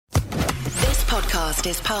podcast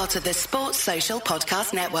is part of the Sports Social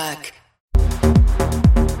Podcast Network.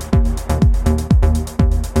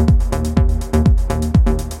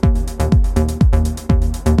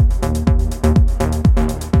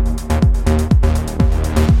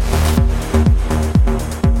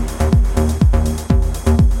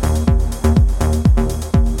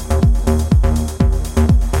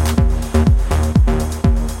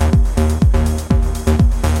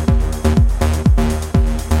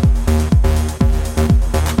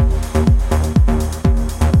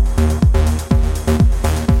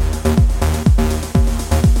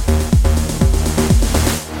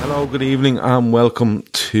 Good evening and welcome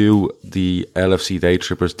to the LFC Day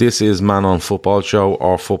Trippers. This is Man on Football Show,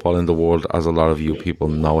 or Football in the World, as a lot of you people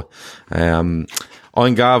know it.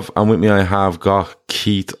 I'm Gav, and with me I have got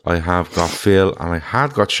Keith, I have got Phil, and I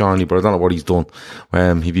had got Shawnee, but I don't know what he's done.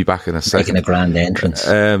 He'll be back in a second. Making a grand entrance.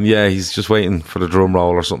 Yeah, he's just waiting for the drum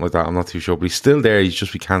roll or something like that. I'm not too sure, but he's still there. He's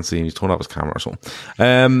just, we can't see him. He's turned off his camera or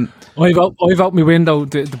something. I've out my window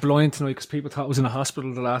the blind tonight because people thought I was in a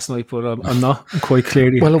hospital the last night, but I'm not. I'm quite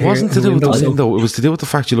clearly. Well, it wasn't to do with the window. It was to do with the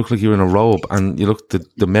fact you look like you're in a robe and you look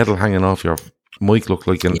the metal hanging off your mic looked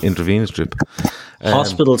like an intravenous drip.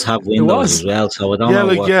 Hospitals have windows as well, so I don't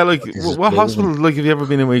know. What hospital? Like, have you ever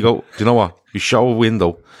been in where you go, do you know what? You show a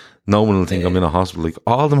window, no one will think I'm in a hospital. Like,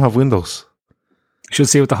 all of them have windows. You should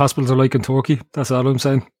see what the hospitals are like in Turkey. That's all I'm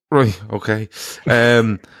saying. Right. Okay.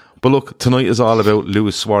 But look, tonight is all about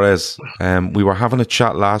Luis Suarez. We were having a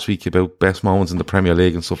chat last week about best moments in the Premier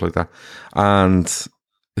League and stuff like that, and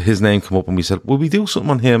his name came up and we said, will we do something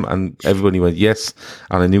on him? And everybody went yes,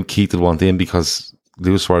 and I knew Keith would want in because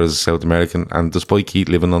Luis Suarez is South American, and despite Keith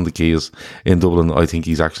living on the Keys in Dublin, I think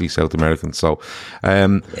he's actually South American. So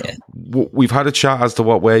we've had a chat as to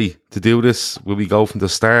what way to do this. Will we go from the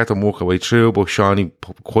start and work our way through? But Shawnee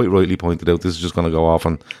quite rightly pointed out this is just going to go off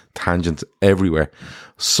on tangents everywhere.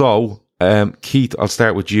 So Keith, I'll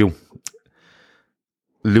start with you.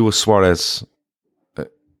 Luis Suarez,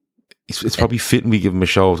 it's probably fitting we give him a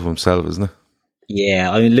show of himself, isn't it?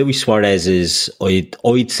 Yeah, I mean, Luis Suarez is,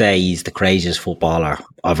 I'd say he's the craziest footballer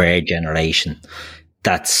of our generation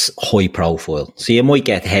that's high profile. So you might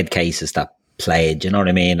get head cases that played, you know what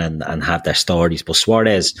I mean, and have their stories. But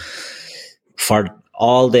Suarez, for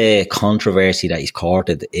all the controversy that he's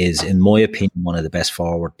courted, is, in my opinion, one of the best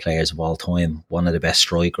forward players of all time, one of the best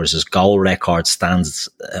strikers. His goal record stands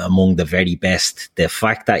among the very best. The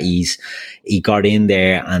fact that he got in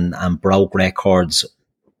there and broke records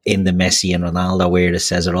in the Messi and Ronaldo era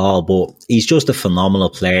says it all. But he's just a phenomenal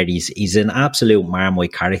player. He's an absolute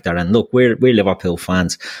Marmite character. And look, we're Liverpool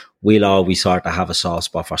fans. We'll always sort of have a soft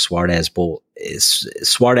spot for Suarez, but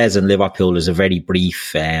Suarez and Liverpool is a very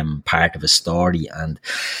brief part of his story, and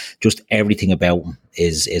just everything about him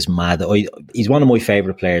is mad. He's one of my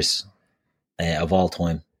favourite players of all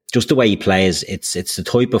time. Just the way he plays, it's the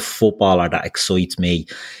type of footballer that excites me.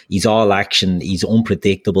 He's all action, he's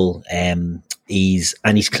unpredictable, he's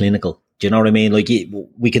clinical. Do you know what I mean? Like,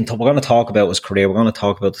 we're going to talk about his career, we're going to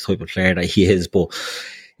talk about the type of player that he is, but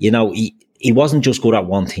you know, he wasn't just good at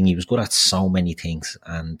one thing, he was good at so many things,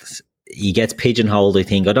 and he gets pigeonholed, I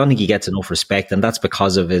think. I don't think he gets enough respect, and that's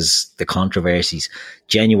because of the controversies.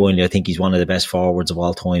 Genuinely, I think he's one of the best forwards of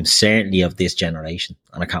all time, certainly of this generation,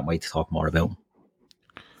 and I can't wait to talk more about him.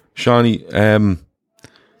 Shawnee,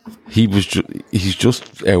 he's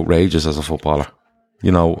just outrageous as a footballer,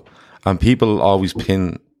 you know, and people always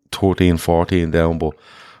pin 13, 14 down, but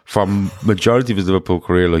for majority of his Liverpool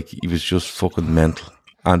career, like, he was just fucking mental.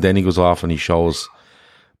 And then he goes off and he shows,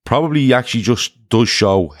 probably he actually just does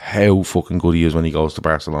show how fucking good he is when he goes to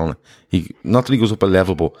Barcelona. Not that he goes up a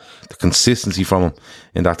level, but the consistency from him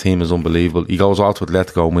in that team is unbelievable. He goes out to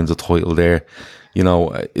Atletico and wins a title there. You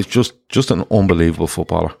know, it's just an unbelievable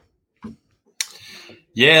footballer.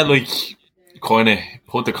 Yeah, like, kind of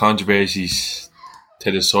put the controversies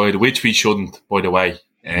to the side, which we shouldn't, by the way.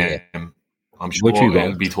 I'm sure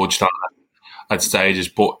it'll be touched on at stages.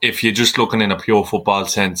 But if you're just looking in a pure football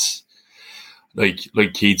sense, like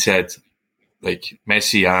Keith said, like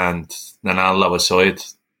Messi and Ronaldo aside,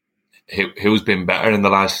 who's been better in the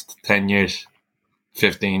last 10 years,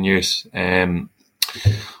 15 years? I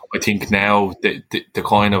think now the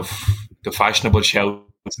kind of the fashionable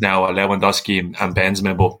shouts now are Lewandowski and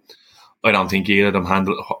Benzema, but I don't think either of them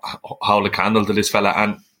hold a candle to this fella.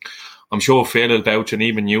 And I'm sure Phil will vouch, and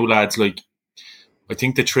even you lads, like, I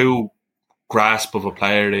think the true grasp of a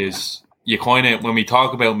player is, you kind of, when we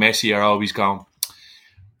talk about Messi, are always going,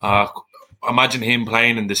 imagine him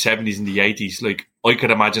playing in the 70s and the 80s. Like, I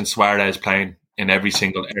could imagine Suarez playing in every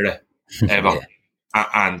single era ever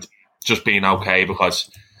and just being okay,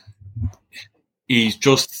 because He's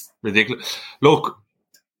just ridiculous. Look,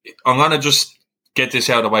 I'm going to just get this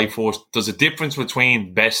out of the way first. There's a difference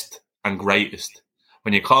between best and greatest.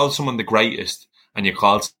 When you call someone the greatest and you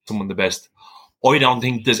call someone the best, I don't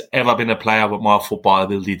think there's ever been a player with more football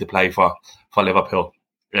ability to play for Liverpool.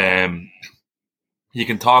 You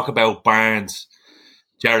can talk about Barnes,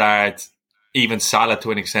 Gerrard, even Salah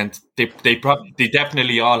to an extent. They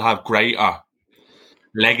definitely all have greater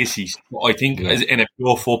legacies. But I think as in a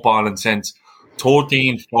pure footballing sense,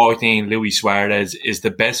 13-14 Luis Suarez is the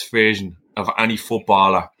best version of any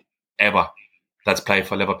footballer ever that's played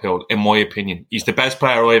for Liverpool, in my opinion. He's the best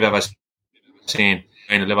player I've ever seen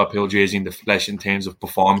in a Liverpool jersey in the flesh in terms of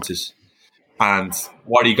performances. And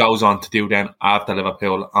what he goes on to do then after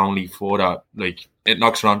Liverpool, only for that, like, it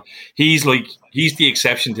knocks around. He's the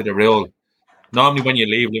exception to the rule. Normally when you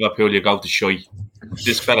leave Liverpool, you go to shite.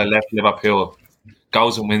 This fella left Liverpool,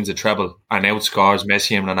 goes and wins a treble, and outscores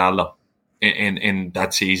Messi and Ronaldo in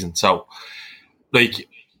that season. So, like,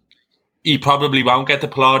 he probably won't get the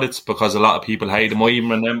plaudits because a lot of people hate him. I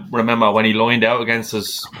even remember when he lined out against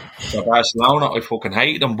us for Barcelona, I fucking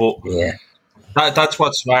hated him. But that's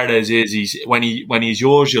what Suarez is. When he's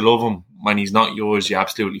yours, you love him. When he's not yours, you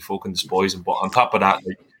absolutely fucking despise him. But on top of that,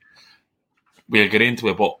 like, we'll get into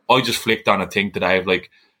it. But I just flicked on a thing today of like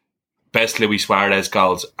best Luis Suarez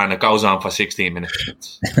goals, and it goes on for 16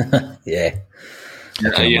 minutes.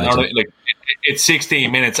 You know, like it's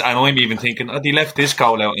 16 minutes, and I'm even thinking, oh, they left this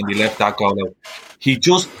goal out and they left that goal out. He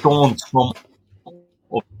just done some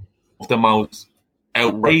of the most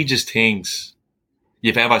outrageous things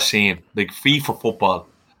you've ever seen, like FIFA football,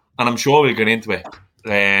 and I'm sure we'll get into it.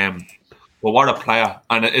 But what a player,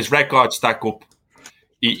 and his records stack up.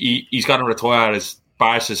 He's going to retire as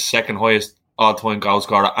Barca's second highest all-time goal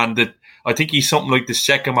scorer, and I think he's something like the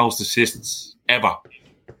second most assists ever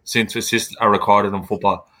since assists are recorded in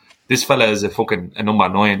football. This fella is a number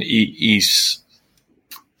 9. He's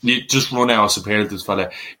just run out of superlatives,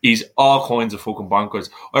 fella. He's all kinds of fucking bonkers.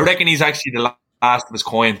 I reckon he's actually the last of his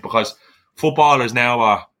kind, because footballers now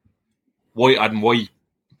are white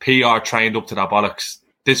PR trained up to their bollocks.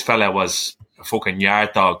 This fella was a fucking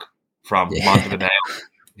yard dog from Montevideo,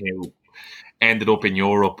 who ended up in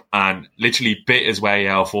Europe and literally bit his way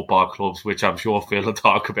out of football clubs, which I'm sure Phil will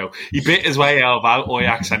talk about. He bit his way out of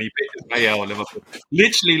Ajax and he bit his way out of Liverpool.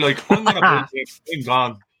 Literally, like, I'm going to put him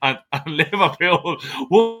gone. And Liverpool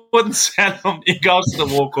wouldn't sell him. He goes to the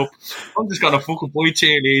World Cup. I'm just going to fucking buy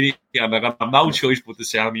cheerleading and I'm going to have no choice but to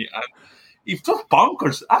sell me. And he's just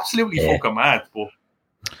bonkers. Absolutely fucking mad. But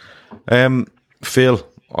Phil,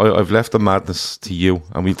 I've left the madness to you,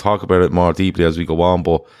 and we'll talk about it more deeply as we go on,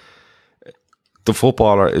 but the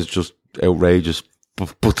footballer is just outrageous,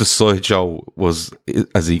 but the sideshow was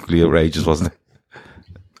as equally outrageous, wasn't it?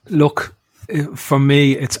 Look, for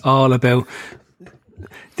me, it's all about,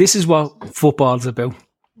 this is what football's about,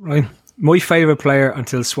 right? My favourite player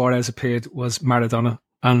until Suarez appeared was Maradona,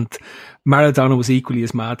 and Maradona was equally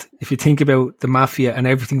as mad. If you think about the mafia and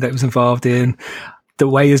everything that was involved in, the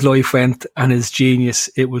way his life went and his genius,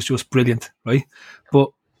 it was just brilliant, right? But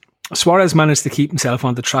Suarez managed to keep himself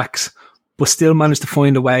on the tracks, but still managed to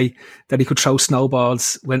find a way that he could throw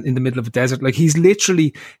snowballs when in the middle of a desert. Like, he was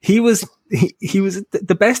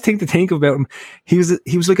the best thing to think about him. He was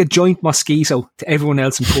like a giant mosquito to everyone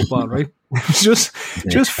else in football, right? just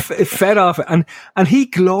fed off it, and he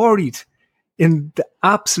gloried in the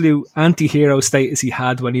absolute anti-hero status he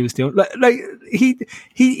had when he was doing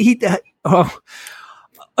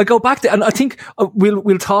I go back to, and I think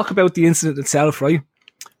we'll talk about the incident itself, right?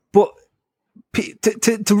 But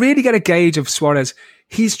to really get a gauge of Suarez,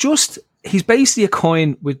 he's basically a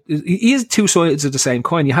coin he is two sides of the same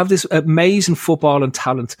coin. You have this amazing football and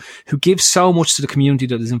talent who gives so much to the community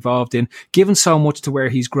that is involved in, given so much to where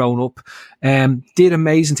he's grown up, did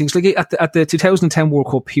amazing things. Like at the 2010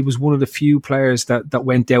 World Cup, he was one of the few players that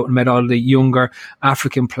went out and met all the younger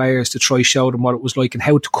African players to try show them what it was like and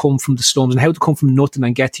how to come from the slums and how to come from nothing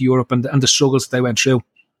and get to Europe and the struggles that they went through.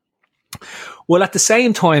 Well, at the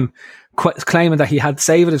same time, claiming that he had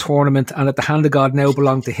saved the tournament and that the hand of God now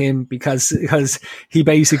belonged to him because he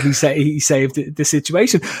basically he saved the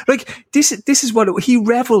situation. Like, this is what he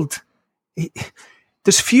reveled.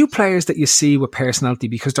 There's few players that you see with personality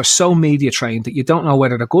because they're so media trained that you don't know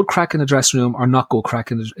whether they're good crack in the dressing room or not good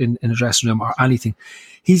crack in the dressing room or anything.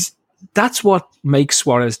 That's what makes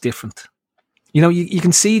Suarez different. You know, you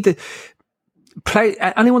can see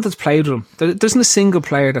anyone that's played with him, there isn't a single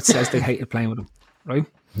player that says they hated playing with him, right?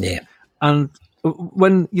 Yeah. And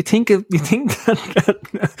when you think that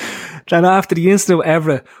after the incident of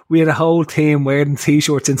Evra, we had a whole team wearing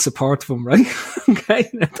t-shirts in support of him, right? Okay,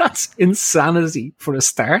 that's insanity for a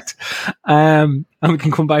start. And we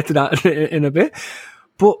can come back to that in a bit.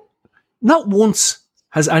 But not once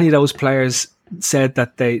has any of those players said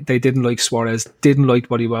that they didn't like Suarez, didn't like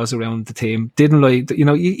what he was around the team, didn't like,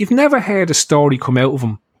 you've never heard a story come out of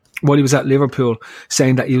him while he was at Liverpool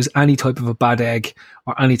saying that he was any type of a bad egg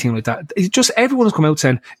or anything like that. It's just everyone has come out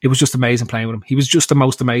saying it was just amazing playing with him. He was just the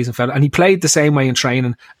most amazing fella. And he played the same way in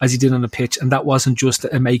training as he did on the pitch. And that wasn't just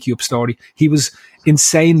a make-you-up story. He was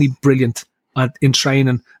insanely brilliant in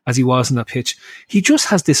training as he was on the pitch. He just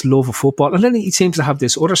has this love of football. And then he seems to have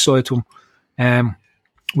this other side to him,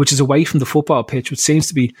 which is away from the football pitch, which seems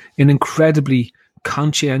to be an incredibly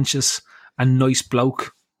conscientious and nice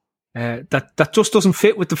bloke. That just doesn't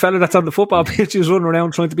fit with the fella that's on the football pitch who's running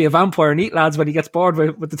around trying to be a vampire and eat lads when he gets bored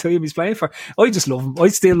with the team he's playing for. I just love him. I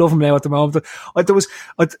still love him now at the moment.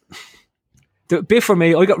 The bit for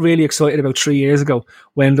me, I got really excited about 3 years ago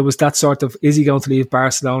when there was that sort of, is he going to leave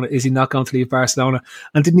Barcelona? Is he not going to leave Barcelona?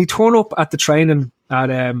 And didn't he turn up at the training at,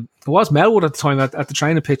 it was Melwood at the time at the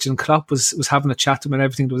training pitch, and Klopp was having a chat to him and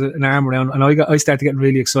everything. There was an arm around, and I started getting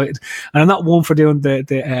really excited. And I'm not one for doing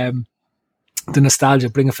the nostalgia,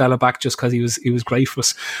 bring a fella back just because he was great for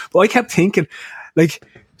us. But I kept thinking, like,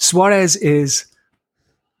 Suarez is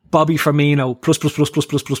Bobby Firmino plus,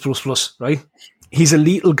 right? He's a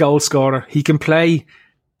lethal goal scorer. He can play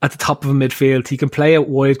at the top of a midfield. He can play out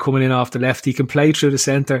wide coming in off the left. He can play through the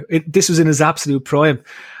centre. This was in his absolute prime.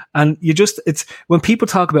 And it's when people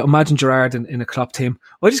talk about imagine Gerrard in a Klopp team,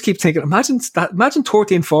 I just keep thinking, imagine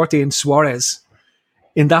 13-14 Suarez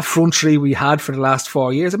in that front three we had for the last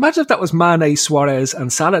 4 years. Imagine if that was Mane, Suarez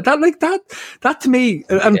and Salah. That to me,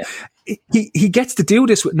 and he gets to do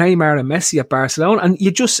this with Neymar and Messi at Barcelona. And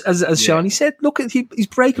you just, as Sean, he said, look, he's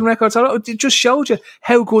breaking records. It just showed you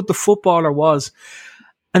how good the footballer was.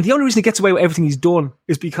 And the only reason he gets away with everything he's done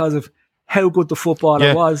is because of how good the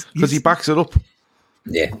footballer was. Because he backs it up.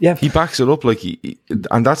 Yeah. He backs it up, like,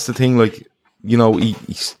 and that's the thing, like,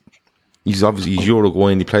 he's obviously, he's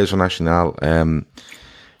Uruguayan, he plays for Nacional.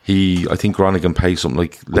 I think Groningen pays something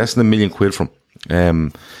like less than £1 million for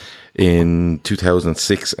him in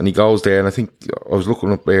 2006, and he goes there, and I think I was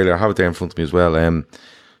looking up earlier, I have it there in front of me as well,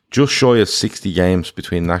 just shy of 60 games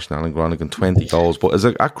between Nacional and Groningen, 20 goals. But is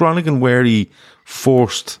it at Groningen where he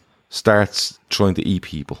first starts trying to eat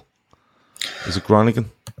people? Is it Groningen?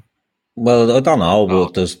 Well, I don't know,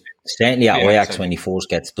 but there's certainly at Ajax when he first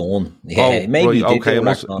gets done. Yeah, maybe right, okay.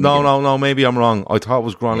 No, maybe I'm wrong. I thought it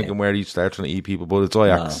was Groningen where he starts trying to eat people, but it's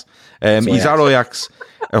Ajax. He's at Ajax,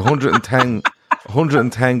 110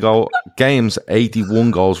 games,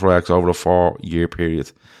 81 goals for Ajax over a 4-year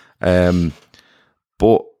period.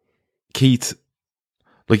 But Keith,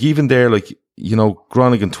 like, even there, like,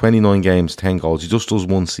 Groningen 29 games, 10 goals. He just does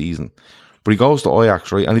one season. But he goes to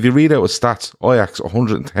Ajax, right? And if you read out his stats, Ajax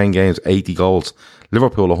 110 games, 80 goals.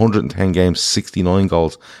 Liverpool 110 games, 69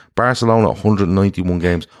 goals. Barcelona 191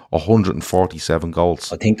 games, 147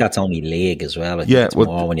 goals. I think that's only league as well. I think it's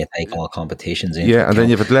more when you take all competitions in. Yeah, and then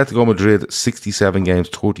you have Atletico Madrid, 67 games,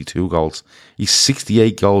 32 goals. He's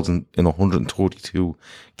 68 goals in 132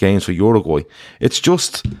 games for Uruguay. It's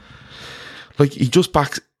just like he just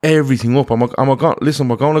backs everything up. Listen,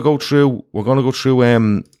 we're going to go through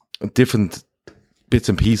different bits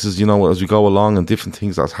and pieces, as we go along, and different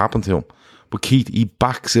things that's happened to him. But Keith, he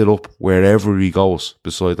backs it up wherever he goes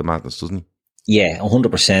beside the madness, doesn't he? Yeah,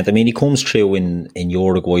 100%. I mean, he comes through in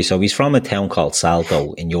Uruguay. So he's from a town called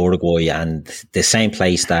Salto in Uruguay, and the same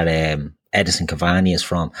place that Edison Cavani is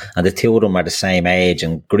from. And the two of them are the same age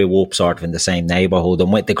and grew up sort of in the same neighbourhood.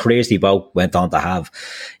 And the careers they both went on to have,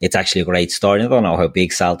 it's actually a great story. I don't know how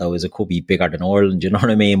big Salto is. It could be bigger than Ireland, you know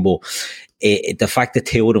what I mean? But the fact that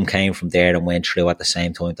two of them came from there and went through at the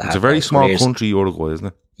same time to have, it's a very small country, Uruguay, isn't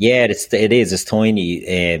it? Yeah, it is. It's tiny,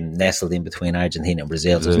 nestled in between Argentina and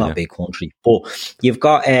Brazil. So it's not a big country. But you've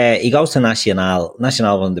got, he goes to Nacional,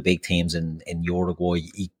 one of the big teams in Uruguay.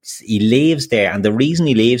 He lives there. And the reason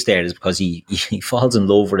he lives there is because he falls in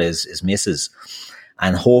love with his missus.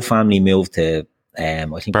 And her family moved to, I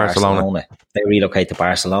think Barcelona. They relocate to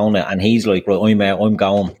Barcelona. And he's like, right, I'm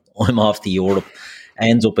going. I'm off to Europe.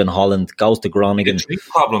 Ends up in Holland, goes to Groningen. He had a drink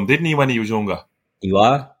problem, didn't he, when he was younger? You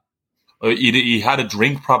are? He had a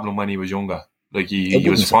drink problem when he was younger. Like, he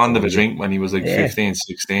was fond of a drink when he was like 15,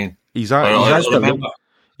 16. He's at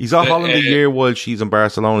Holland a year while she's in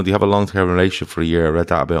Barcelona. They have a long-term relationship for a year. I read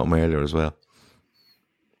that about him earlier as well.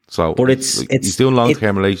 So, but he's doing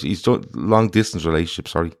long-term relationship. He's doing long-distance relationship.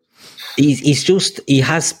 Sorry. But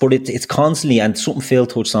it's constantly, and something Phil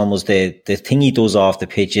touched on was the thing he does off the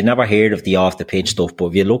pitch. You never heard of the off the pitch stuff, but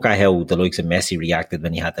if you look at how the likes of Messi reacted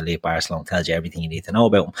when he had to leave Barcelona, tells you everything you need to know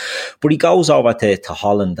about him. But he goes over to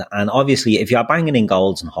Holland, and obviously if you're banging in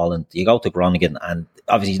goals in Holland, you go to Groningen, and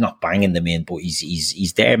obviously he's not banging them in, but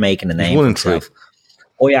he's there making a name for himself.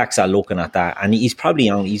 Ajax are looking at that, and he's probably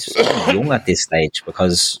he's young at this stage,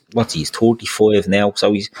 because he's 35 now,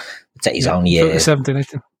 so he's only 17,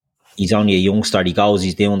 18. He's only a youngster.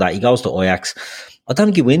 He's doing that. He goes to Ajax. I don't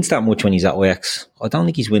think he wins that much when he's at Ajax. I don't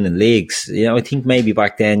think he's winning leagues. I think maybe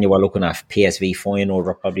back then you were looking at PSV Feyenoord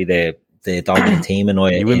or probably the dominant team in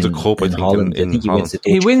Holland. He wins a cup, I think, Holland. in he Holland. wins the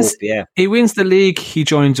Dutch cup, yeah. He wins the league. He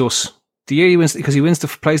joins us. The year he wins, because he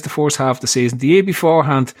plays the first half of the season. The year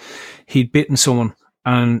beforehand, he'd bitten someone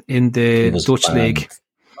and in the Dutch league.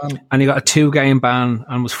 And he got a 2-game ban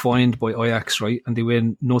and was fined by Ajax, right? And they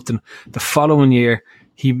win nothing. The following year,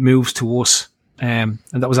 he moves to us. And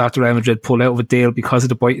that was after Real Madrid pulled out of a deal because of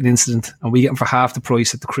the biting incident. And we get him for half the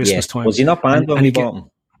price at the Christmas time. Was he not banned when we bought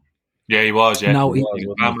him? Yeah, he was, yeah. No,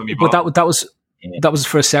 but that was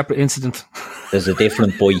for a separate incident. There's a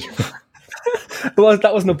different boy. Well,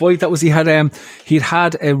 that wasn't a bite. That was he'd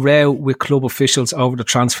had a row with club officials over the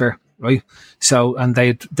transfer, right? So, and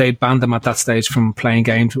they'd banned him at that stage from playing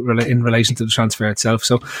games in relation to the transfer itself.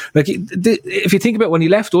 So, like, if you think about when he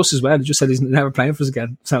left us as well, he just said he's never playing for us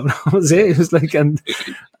again. So that was it. It was like, and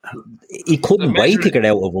he couldn't wait to get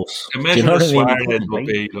out of us. Do you know what I mean? Would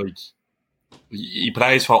be like, he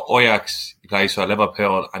plays for Ajax, he plays for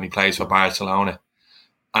Liverpool, and he plays for Barcelona,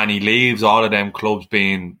 and he leaves all of them clubs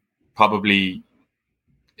being probably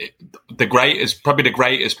the greatest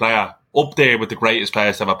player, up there with the greatest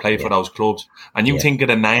players that ever played for those clubs. And you think of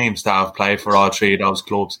the names that have played for all three of those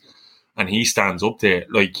clubs, and he stands up there.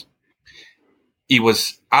 Like, he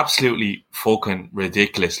was absolutely fucking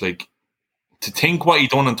ridiculous. Like, to think what he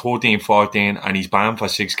done in 13-14, and he's banned for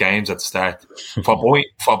 6 games at the start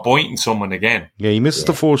for biting someone again. Yeah, he misses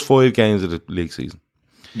the first 5 games of the league season.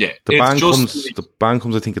 Yeah, the ban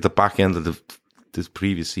comes, I think, at the back end of this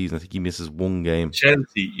previous season. I think he misses 1 game.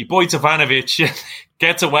 Chelsea, he bites Ivanovic,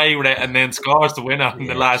 gets away with it, and then scores the winner in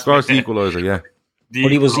the last. Scores the equaliser, yeah.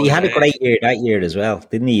 But he had a great year that year as well,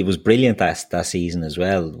 didn't he? He was brilliant that season as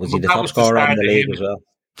well. Was he the top scorer in the league as well?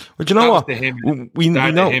 But you know what? We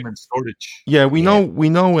know him in Sturridge. Yeah, we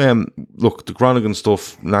know. Look, the Groningen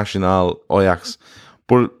stuff, National, Ajax,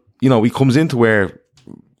 but he comes into where.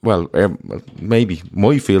 Well, maybe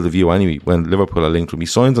my field of view anyway, when Liverpool are linked with him, he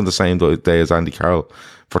signs on the same day as Andy Carroll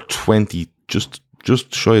for just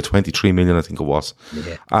shy of 23 million, I think it was.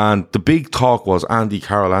 Yeah. And the big talk was Andy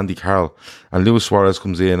Carroll, and Luis Suarez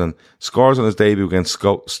comes in and scores on his debut against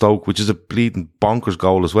Stoke, which is a bleeding bonkers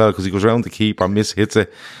goal as well, because he goes round the keeper, hits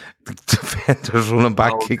it, the defender's running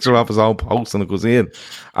back, kicks her off his own post, and it goes in.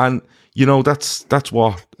 And that's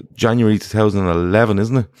what January 2011,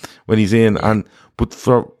 isn't it? When he's in, but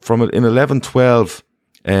from in 11, 12,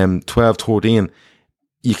 13,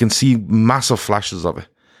 you can see massive flashes of it,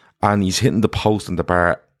 and he's hitting the post and the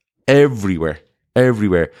bar everywhere.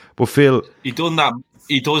 But Phil, he does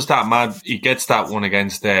that mad. He gets that one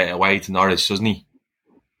against away to Norwich, doesn't he?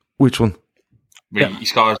 Which one? He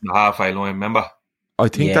scores in the halfway line. Remember? I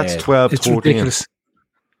think that's 12, it's 14. Ridiculous.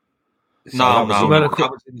 No, that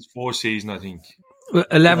was in his 4th season, I think.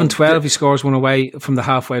 11-12, he scores one away from the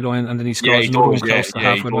halfway line, and then he scores another one close to the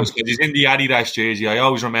halfway line. He's in the Adidas jersey. I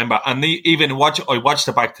always remember, and I watched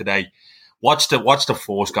it back today. Watch the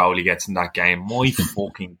first goal he gets in that game. My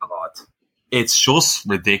fucking God, it's just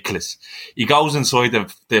ridiculous. He goes inside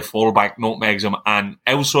the fullback, nutmegs him, and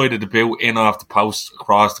outside of the boot, in off the post,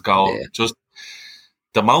 across the goal. Yeah. Just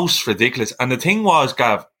the most ridiculous. And the thing was,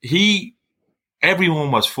 Gav,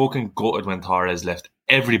 everyone was fucking gutted when Torres left.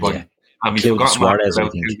 Everybody. Yeah. And we forgot Suarez,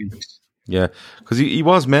 about yeah, because he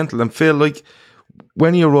was mental. And Phil, like,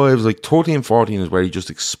 when he arrives, like 13-14 is where he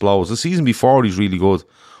just explodes. The season before, he's really good,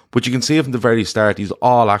 but you can see from the very start, he's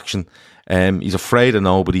all action. He's afraid of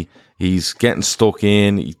nobody. He's getting stuck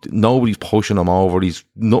in. Nobody's pushing him over. He's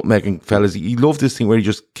nutmegging fellas. He loved this thing where he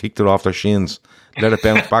just kicked it off their shins, let it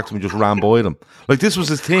bounce back to him, and just ran by them. Like, this was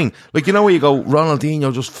his thing. Like, where you go,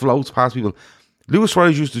 Ronaldinho just floats past people. Luis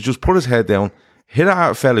Suarez used to just put his head down, hit it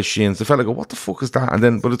at a fella's shins. The fella go, what the fuck is that? And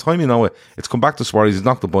then by the time you know it, it's come back to Suarez. He's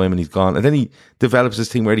knocked the by him and he's gone. And then he develops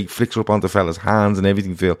this thing where he flicks her up onto the fella's hands and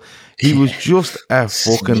everything. Phil, he was just a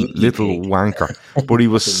fucking little wanker, but he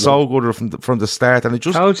was so good from the start. And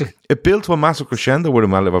it built to a massive crescendo with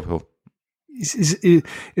him at Liverpool.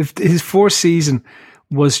 If his 4th season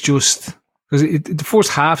was just because the first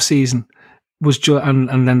half season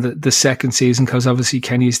and then the second season, because obviously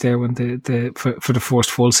Kenny's there when for the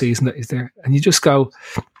first full season that he's there, and you just go,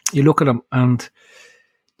 you look at him, and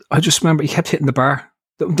I just remember he kept hitting the bar.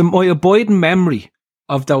 My abiding memory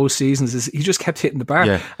of those seasons is he just kept hitting the bar,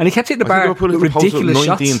 and he kept hitting the bar with ridiculous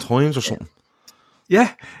 19 shots. times or something.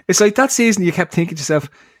 Yeah, it's like that season you kept thinking to yourself,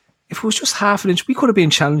 if it was just half an inch, we could have been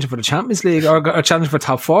challenging for the Champions League or challenging for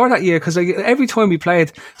top four that year. Because like, every time we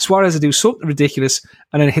played, Suarez would do something ridiculous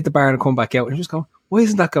and then hit the bar and come back out. And you just go, why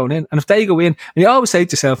isn't that going in? And if they go in, and you always say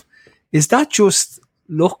to yourself, is that just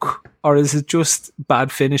luck or is it just bad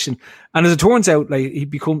finishing? And as it turns out, like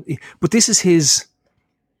but this is his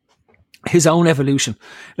own evolution.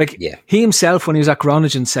 Like he himself, when he was at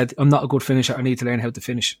Groningen, said, "I'm not a good finisher. I need to learn how to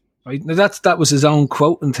finish." Right? Now that was his own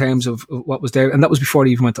quote in terms of what was there, and that was before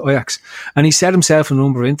he even went to Ajax. And he said himself in a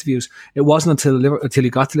number of interviews, it wasn't until he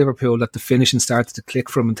got to Liverpool that the finishing started to click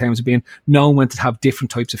for him in terms of being known when to have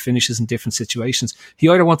different types of finishes in different situations. He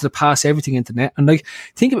either wanted to pass everything into net, and like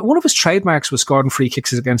think of it, one of his trademarks was scoring free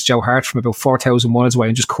kicks against Joe Hart from about 4,000 miles away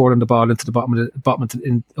and just curling the ball into the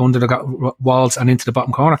bottom under the walls and into the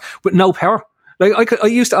bottom corner with no power. Like I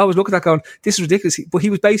used to always look at that going, this is ridiculous. But he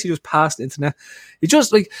was basically just passed the internet. It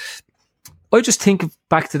just like, I just think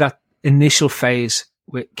back to that initial phase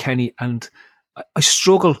with Kenny, and I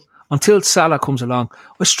struggle until Salah comes along.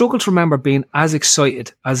 I struggle to remember being as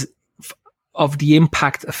excited of the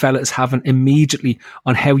impact a fella is having immediately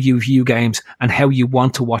on how you view games and how you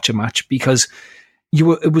want to watch a match, because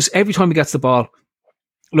it was every time he gets the ball,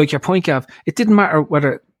 like your point, Gav, it didn't matter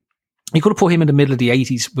whether. You could have put him in the middle of the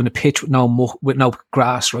 80s when a pitch with no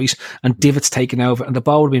grass, right? And divots taken over and the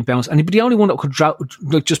ball would have been bounced. And he'd be the only one that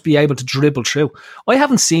could just be able to dribble through. I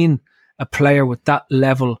haven't seen a player with that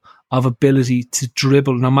level of ability to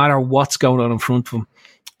dribble no matter what's going on in front of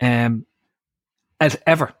him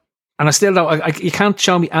ever. And I still don't, you can't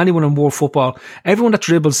show me anyone in world football. Everyone that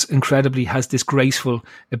dribbles incredibly has this graceful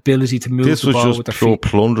ability to move the ball with their feet. This was just pure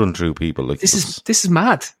plundering through people. Like this is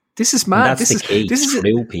mad. This is mad. And that's the key,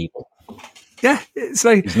 through people. Yeah, it's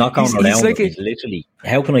like he's not going around. He's literally,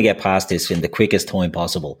 how can I get past this in the quickest time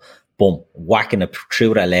possible? Boom, whacking it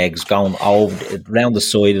through their legs, going over around the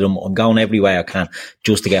side of them. I'm going every way I can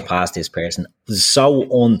just to get past this person. It's so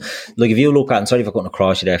like if you look at, and sorry for cutting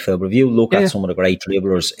across you there, Phil, but if you look at some of the great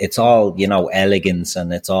dribblers, it's all elegance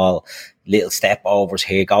and it's all little step overs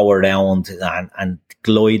here, go around and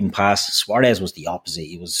gliding past. Suarez was the opposite.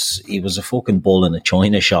 He was a fucking bull in a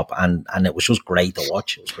china shop, and it was just great to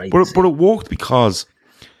watch. It was great. But it worked because,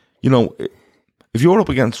 if you're up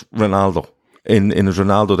against Ronaldo in his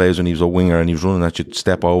Ronaldo days when he was a winger and he was running at you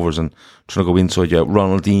step overs and trying to go inside you,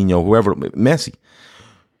 Ronaldinho, whoever, Messi,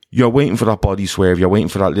 you're waiting for that body swerve. You're waiting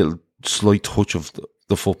for that little slight touch of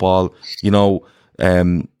the football.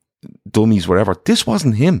 Dummies, wherever. This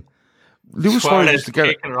wasn't him. Suarez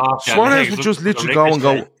would just literally go and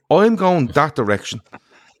go, I'm going that direction,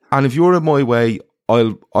 and if you're in my way,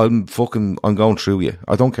 I'm going through you.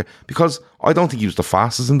 I don't care, because I don't think he was the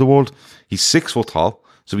fastest in the world. He's 6 foot tall,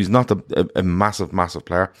 so he's not a massive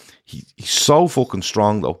player. He's so fucking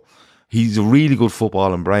strong though. He's a really good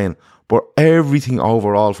footballing brain. But everything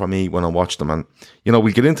overall for me when I watched them, and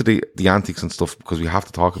we get into the antics and stuff because we have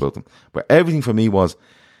to talk about them. But everything for me was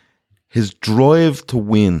his drive to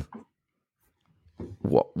win.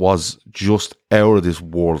 Was just out of this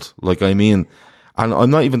world. And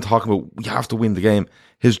I'm not even talking about we have to win the game.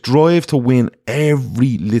 His drive to win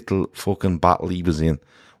every little fucking battle he was in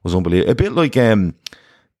was unbelievable. A bit like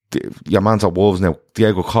your man's at Wolves now,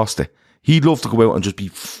 Diego Costa. He'd love to go out and just be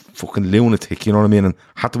fucking lunatic, you know what I mean, and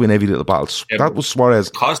had to win every little battle. Yeah, that was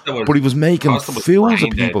Suarez, but he was making fools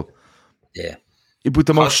of people. Yeah, with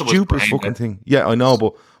the most stupid fucking thing. Yeah, I know,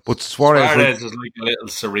 but Suarez is like a little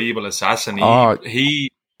cerebral assassin.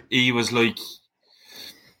 He was like,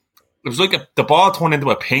 it was like the ball turned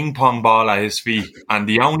into a ping pong ball at his feet, and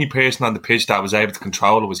the only person on the pitch that was able to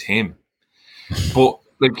control it was him. But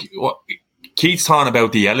like Keith's talking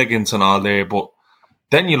about the elegance and all there, but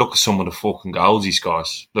then you look at some of the fucking goals he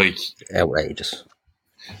scores, like outrageous.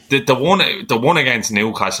 The one against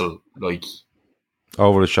Newcastle, like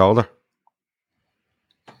over the shoulder.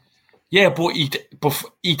 Yeah, but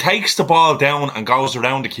he takes the ball down and goes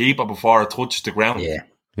around the keeper before it touches the ground. Yeah.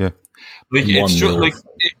 Like it's just like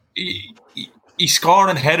he's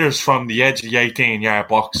scoring headers from the edge of the 18-yard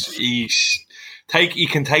box. He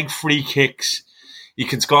can take free kicks. He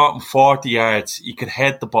can score from 40 yards. He can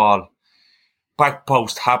head the ball. Back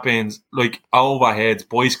post happens, like overheads,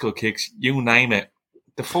 bicycle kicks, you name it.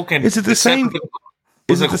 The fucking is it the same?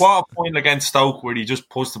 There's a quarter point against Stoke where he just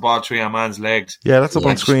puts the ball through a man's legs. Yeah, that's up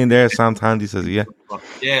on screen there. Sam Tandy says, yeah.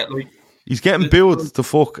 Yeah, like he's getting billed to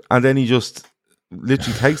fuck, and then he just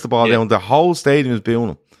literally takes the ball down. The whole stadium is booing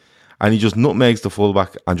him. And he just nutmegs the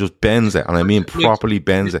fullback and just bends it. And I mean properly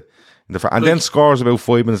bends it. And then scores about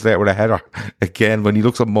 5 minutes later with a header again when he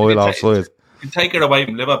looks a mile offside. You take it away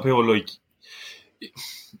from Liverpool, like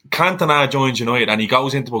Cantona joins United and he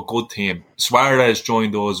goes into a good team. Suarez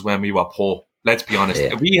joined us when we were poor. Let's be honest.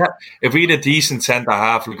 Yeah. If we had a decent centre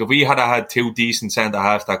half, like if we had 2 decent centre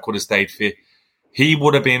halves that could have stayed fit, he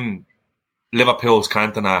would have been Liverpool's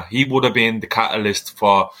Cantona. He would have been the catalyst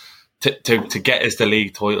for to get us the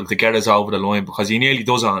league title, to get us over the line, because he nearly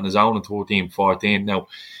does it on his own in 13-14. Now,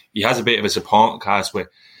 he has a bit of a supporting cast with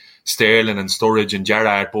Sterling and Sturridge and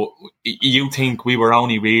Gerrard, but you think we were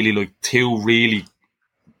only really like 2 really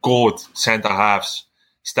good centre-halves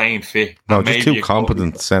staying fit. No, just 2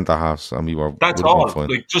 competent centre-halves, and we were... That's all.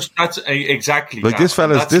 Like, that's exactly like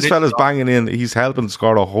that. This fella's banging in, he's helping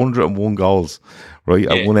score 101 goals. Right,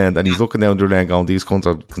 at one end, and he's looking down the lane going, these cunts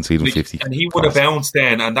are conceding 50. And he would have bounced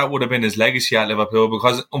then, and that would have been his legacy at Liverpool,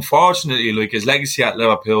 because unfortunately, like, his legacy at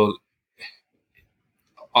Liverpool,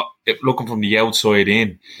 looking from the outside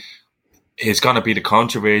in, is going to be the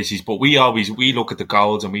controversies, but we look at the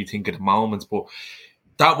goals and we think of the moments, but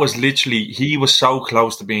that was literally, he was so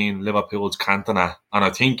close to being Liverpool's Cantona, and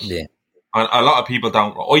I think... Yeah. And a lot of people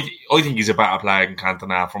don't. I think he's a better player than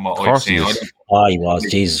Cantona from what I've seen. He was.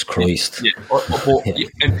 Jesus Christ. Yeah, but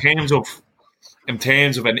in terms of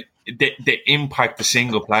the impact a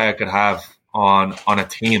single player could have on a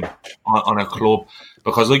team, on a club,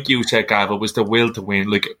 because like you said, Gav, it was the will to win.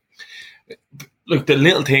 Like the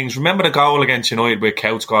little things. Remember the goal against United where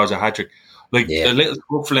Couch scores a hat-trick? Like a little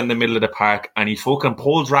scuffle in the middle of the park, and he fucking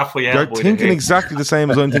pulls Raphael. You're thinking exactly the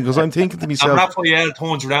same as I'm thinking, because I'm thinking to myself. And Raphael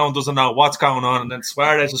turns around, doesn't know what's going on, and then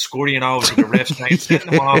Suarez is scurrying over to the ref's saying,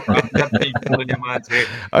 "Sitting him off,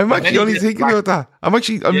 I'm actually only thinking about that. I'm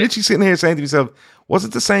literally sitting here saying to myself, was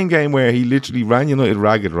it the same game where he literally ran United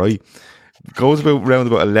ragged, right? Goes round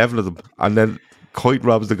about 11 of them, and then Kite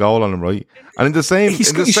robs the goal on him, right? And in the same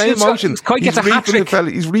motion,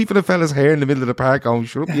 he's reaping a fella's hair in the middle of the park going,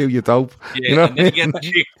 shut up, you dope. Yeah, you know and then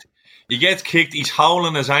he gets kicked, he's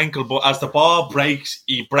howling his ankle, but as the ball breaks,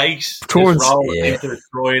 he breaks his roll into his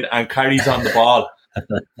stride and carries on the ball.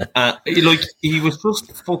 He was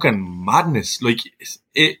just fucking madness. Like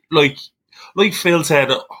Phil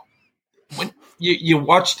said, when you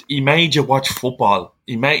watched, he made you watch football.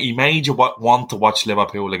 He made you want to watch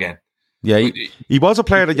Liverpool again. Yeah, he was a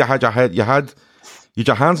player that you had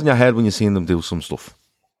your hands in your head when you seen them do some stuff.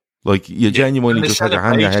 Like, you genuinely just had your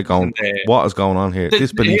hand in your head going, what is going on here?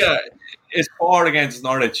 Disbelief. Yeah, it's 4 against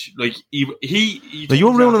Norwich. Like,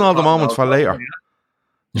 you're ruining all the moments for later.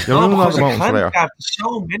 You're ruining all the moments for later.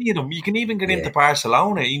 So many of them. You can even get into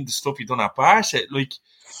Barcelona, even the stuff you've done at Barca. Like,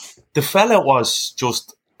 the fella was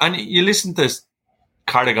just... And you listen to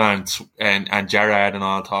Cardigan and Gerrard and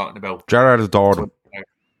all talking about... Gerrard adored him.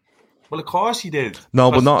 Well, of course he did.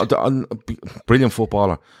 No, but not brilliant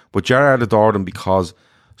footballer. But Gerrard adored him because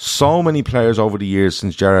so many players over the years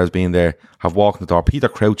since Gerrard's been there have walked in the door. Peter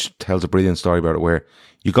Crouch tells a brilliant story about it, where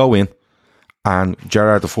you go in and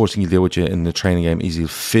Gerrard, the first thing he'll do with you in the training game is he'll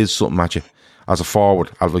fizz something at you as a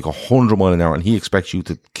forward at like 100 mile an hour, and he expects you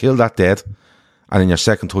to kill that dead, and in your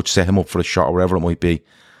second touch set him up for a shot or whatever it might be.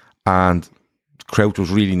 And Crouch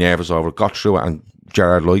was really nervous over it, got through it, and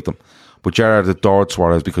Gerrard liked him. But Gerrard adored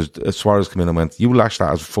Suarez because Suarez came in and went, you lash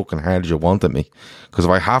that as fucking hard as you want at me. Because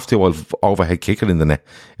if I have to, I'll overhead kick it in the net.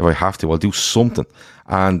 If I have to, I'll do something.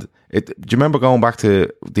 And do you remember going back to,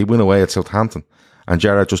 they win away at Southampton, and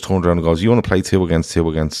Gerrard just turned around and goes, you want to play 2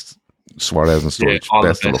 against Suarez and Sturridge? Yeah,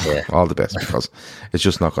 best of luck. All the best, because it's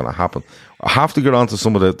just not going to happen. I have to get on to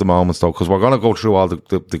some of the moments though, because we're going to go through all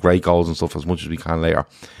the great goals and stuff as much as we can later.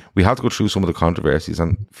 We have to go through some of the controversies,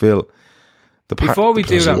 and Phil... Before we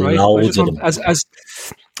do that, right, I just want,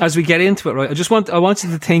 as we get into it, right, I want you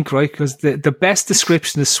to think, right, because the best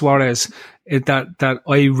description of Suarez that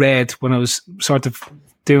I read when I was sort of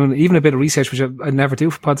doing even a bit of research, which I never do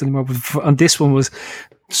for pods anymore, but on this one was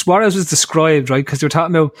Suarez was described, right, because they were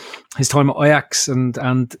talking about his time at Ajax and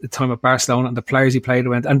the time at Barcelona and the players he played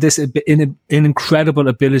with, and this an incredible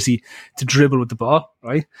ability to dribble with the ball,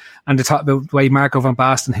 right? And they talked about the way Marco van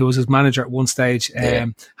Basten, who was his manager at one stage,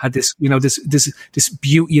 had this, this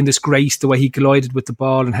beauty and this grace, the way he glided with the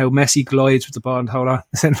ball and how Messi glides with the ball and how that.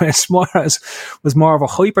 And Suarez was more of a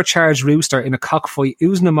hypercharged rooster in a cockfight,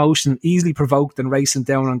 oozing emotion, easily provoked and racing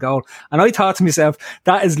down on goal. And I thought to myself,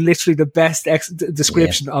 that is literally the best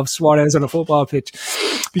description of Suarez on a football pitch,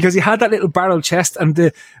 because he had that little barrel chest, and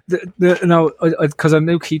because I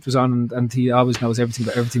knew Keith was on and he always knows everything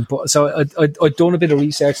about everything. But so I'd done a bit of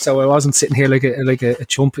research, so I wasn't sitting here like a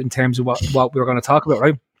chump in terms of what we were going to talk about,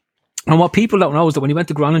 right? And what people don't know is that when he went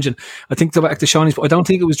to Groningen, I think back to Shawnee's, but I don't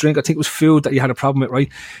think it was drink. I think it was food that he had a problem with, right?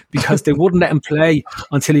 Because they wouldn't let him play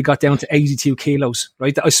until he got down to 82 kilos,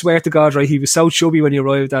 right? I swear to God, right? He was so chubby when he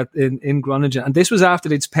arrived in Groningen. And this was after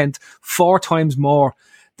they'd spent 4 times more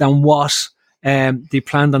than what they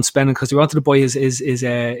planned on spending, because they wanted to buy his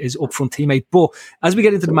upfront teammate. But as we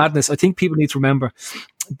get into the madness, I think people need to remember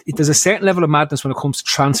there's a certain level of madness when it comes to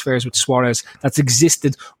transfers with Suarez that's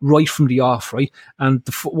existed right from the off, right? And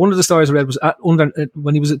one of the stories I read was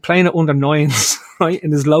when he was playing at under 9s, right,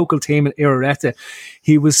 in his local team in Irareta,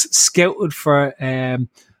 he was scouted for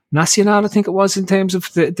Nacional, I think it was, in terms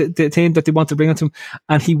of the team that they wanted to bring into him.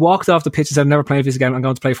 And he walked off the pitch and said, I'm never playing for this again. I'm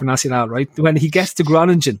going to play for Nacional, right? When he gets to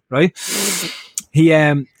Groningen, right?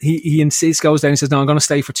 He insists, goes down and says, no, I'm going to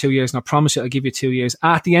stay for 2 years. And I promise you, I'll give you 2 years.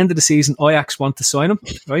 At the end of the season, Ajax want to sign him,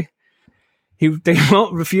 right? They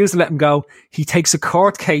won't refuse to let him go. He takes a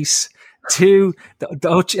court case to the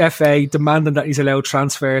Dutch FA demanding that he's allowed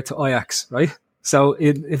transfer to Ajax, right? So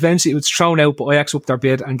eventually it was thrown out, but Ajax upped their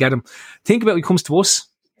bid and get him. Think about it, he comes to us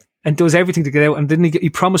and does everything to get out. And didn't he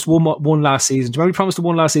promised one last season. Do you remember he promised the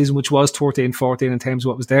one last season, which was 13-14 in terms of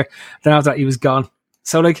what was there? Then after that, he was gone.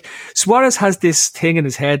 So, like, Suarez has this thing in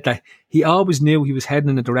his head that he always knew he was heading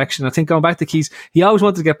in a direction. I think going back to Keys, he always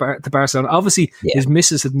wanted to get to Barcelona. Obviously, his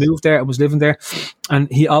missus had moved there and was living there,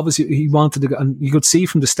 and he wanted to. And you could see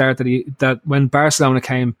from the start that when Barcelona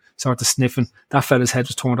came sort of sniffing, that fella's head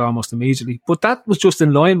was turned almost immediately. But that was just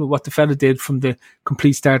in line with what the fella did from the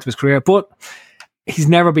complete start of his career. But he's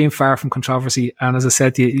never been far from controversy. And as I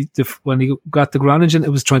said to you, when he got to Groningen,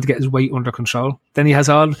 it was trying to get his weight under control. Then he has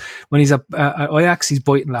when he's at Ajax, he's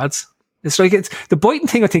biting lads. It's like the biting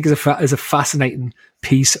thing. I think is a fascinating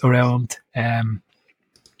piece around him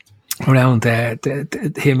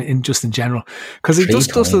in just in general, because he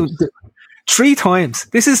just does the 3 times.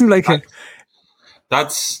 This isn't like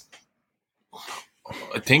that's.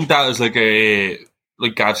 I think that is like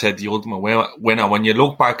Gav said, the ultimate winner. When you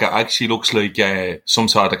look back, it actually looks like some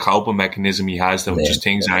sort of coping mechanism he has that just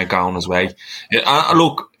things aren't going his way.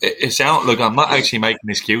 It sounds like I'm not actually making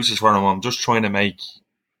excuses for him. I'm just trying to make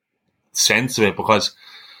sense of it, because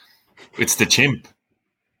it's the chimp.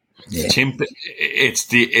 Yeah. Chimp. It's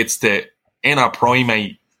the inner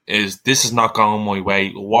primate. This is not going my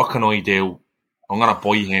way. What can I do? I'm gonna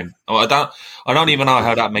buy him. I don't even know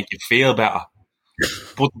how that make you feel better.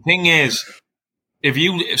 But the thing is,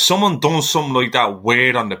 if someone done something like that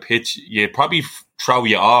weird on the pitch, you'd probably throw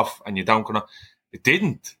you off, and you don't gonna. It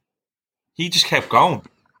didn't. He just kept going,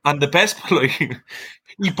 and the best part, he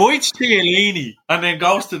bites Chiellini and then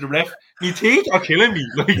goes to the ref. You think you're killing me?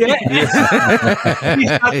 He's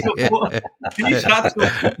had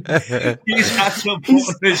to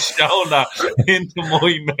put his shoulder into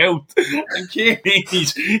my mouth, and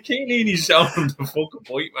Chiellini's showing the fucking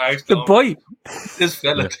bite marks. The bite. This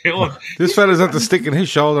fella doing. This fella's had to stick in his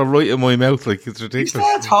shoulder right in my mouth, like it's ridiculous. He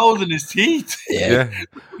starts holding his teeth. Yeah.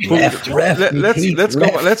 Let's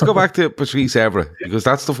go back to Patrice Evra, because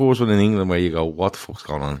that's the first one in England where you go, what the fuck's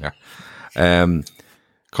going on here?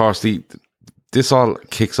 Of course, this all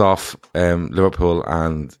kicks off Liverpool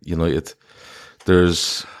and United.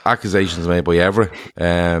 There's accusations made by Evra.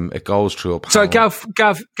 It goes through a panel. Sorry, Gav,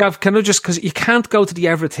 can I just, because you can't go to the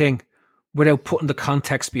Evra thing without putting the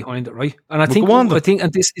context behind it, right? And I think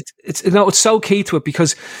it's so key to it,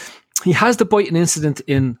 because he has the biting incident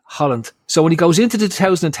in Holland. So when he goes into the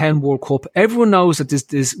 2010 World Cup, everyone knows that there's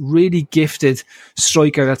this really gifted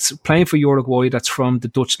striker that's playing for Uruguay that's from the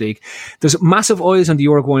Dutch league. There's massive eyes on the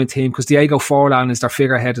Uruguayan team because Diego Forlan is their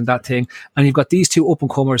figurehead in that thing. And you've got these 2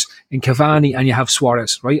 up-and-comers in Cavani and you have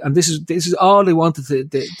Suarez, right? And this is all they wanted to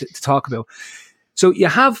talk about. So you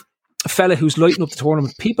have a fella who's lighting up the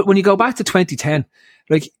tournament. People, when you go back to 2010,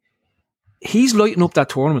 like, he's lighting up that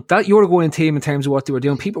tournament, that Uruguayan team, in terms of what they were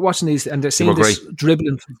doing. People watching these and they're seeing this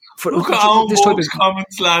dribbling. Look at all this type of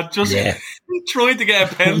comments, lad. Just trying to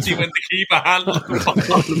get a penalty when the keeper handles the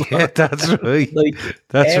ball. Yeah, that's right.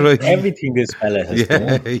 That's right. Everything this fella has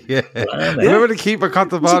done. Yeah. Remember the keeper caught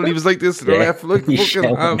the ball? He was like this to the ref, like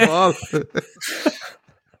fucking handball.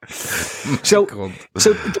 So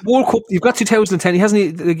the World Cup, you've got 2010. He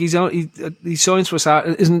hasn't. He signs for us.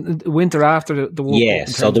 Isn't winter after the World Cup? Yeah.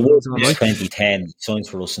 So the World Cup is 2010. Signs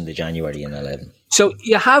for us in the January in 11. So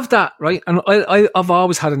you have that, right? And I've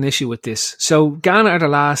always had an issue with this. So Ghana are the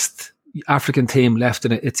last African team left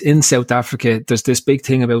in it. It's in South Africa. There's this big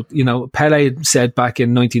thing about, Pele said back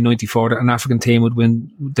in 1994 that an African team would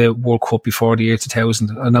win the World Cup before the year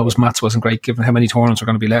 2000. I know his maths wasn't great given how many tournaments are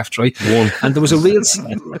going to be left, right? One. And there was a real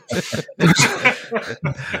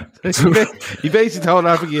He basically told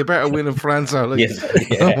Africa, you better win in France. Like, Yes,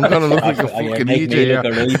 I'm going to look like a fucking idiot.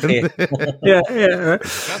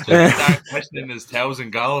 That's a question in his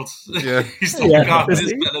 1,000 goals. Yeah. He's like, God, this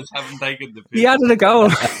fellas haven't taken the piss. He added a goal.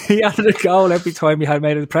 He added a goal every time he had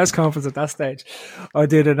made a press conference at that stage. I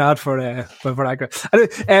did an ad for Agra.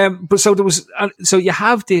 But so there was, so you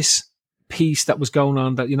have this piece that was going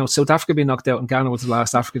on that, you know, South Africa being knocked out and Ghana was the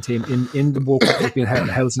last African team in the World Cup being held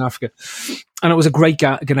in Africa. And it was a great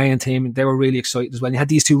Ghanaian team and they were really excited as well. And you had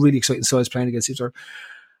these two really exciting sides playing against each other.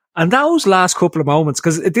 And those last couple of moments,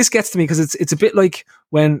 because this gets to me, because it's a bit like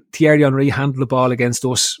when Thierry Henry handled the ball against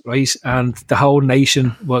us, right? And the whole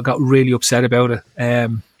nation got really upset about it.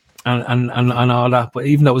 And all that. But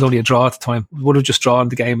even though it was only a draw at the time, we would have just drawn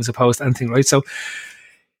the game as opposed to anything, right? So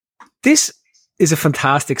this is a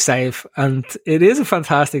fantastic save, and it is a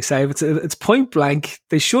fantastic save. It's point blank.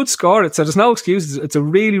 They should score it, so there's no excuses. It's a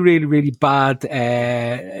really, really, really bad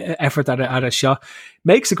effort at a shot.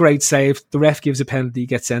 Makes a great save. The ref gives a penalty,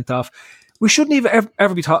 gets sent off. We shouldn't even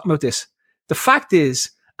ever be talking about this. The fact is,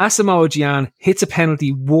 Asamoah Gyan hits a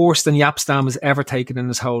penalty worse than Yapstam has ever taken in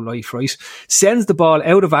his whole life, right? Sends the ball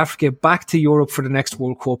out of Africa back to Europe for the next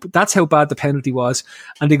World Cup. That's how bad the penalty was,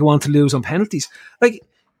 and they go on to lose on penalties. Like,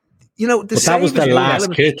 you know, that was the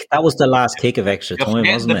last kick. That was the last kick of extra time,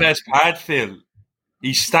 wasn't it? The best part, Phil.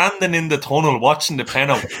 He's standing in the tunnel watching the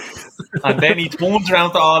penalty, and then he turns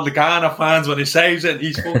around to all the Ghana fans when he saves it.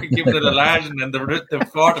 He's fucking giving it a large, and then the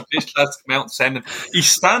fourth official has to come out and send him. He's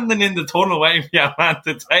standing in the tunnel waiting for your man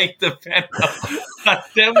to take the penalty, and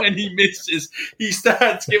then when he misses, he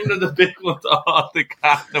starts giving it a big one to all the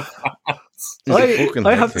Ghana fans.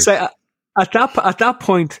 I have to say, at that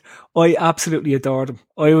point, I absolutely adored him.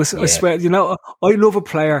 I swear, you know, I love a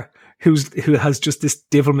player who has just this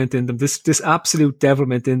devilment in them, this absolute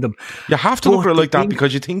devilment in them. You have to look at it like that,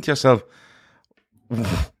 because you think to yourself,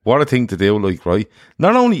 what a thing to do, like, right?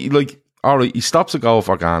 Not only, like, all right, he stops a goal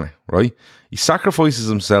for Ghana, right? He sacrifices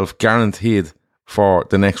himself guaranteed for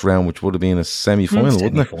the next round, which would have been a semi-final,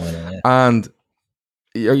 wouldn't it? Yeah. And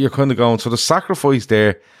you're kind of going, so the sacrifice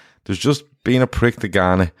there, there's just being a prick to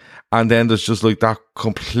Ghana, and then there's just like that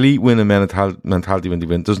complete winning mentality when they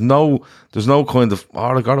win. There's no kind of,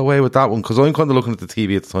 I got away with that one, because I'm kind of looking at the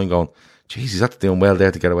TV at the time going, jeez, he's actually doing well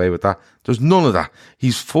there to get away with that. There's none of that.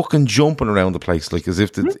 He's fucking jumping around the place like as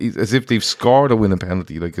if they've scored a winning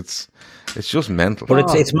penalty. Like it's just mental.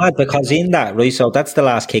 But it's mad, because in that, right, so that's the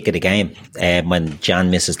last kick of the game. When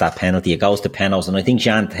Jan misses that penalty, it goes to penalties, and I think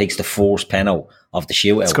Jan takes the first penalty of the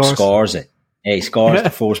shootout, scores it. Yeah, he scores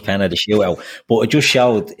the first pen of the shootout, but it just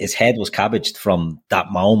showed his head was cabbaged from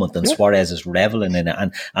that moment, and Suarez is reveling in it.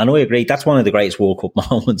 And I agree, that's one of the greatest World Cup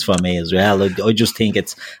moments for me as well. I just think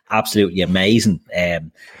it's absolutely amazing.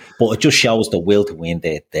 But it just shows the will to win,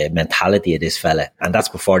 the mentality of this fella. And that's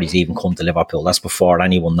before he's even come to Liverpool. That's before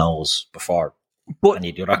anyone knows, before any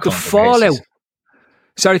of the other fallout.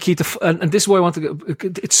 Sorry, Keith, and this is why I want to go.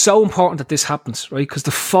 It's so important that this happens, right? Because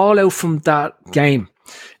the fallout from that game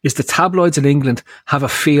is the tabloids in England have a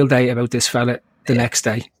field day about this fella the next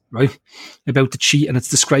day, right? About the cheat, and it's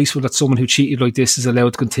disgraceful that someone who cheated like this is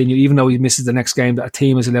allowed to continue, even though he misses the next game, that a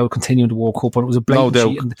team is allowed to continue in the World Cup, and it was a blatant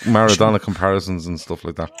cheat. Maradona comparisons and stuff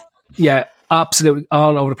like that. Yeah, absolutely,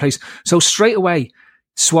 all over the place. So straight away,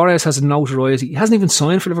 Suarez has a notoriety. He hasn't even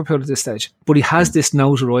signed for Liverpool at this stage, but he has this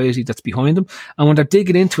notoriety that's behind him. And when they're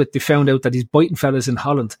digging into it, they found out that he's biting fellas in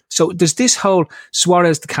Holland. So there's this whole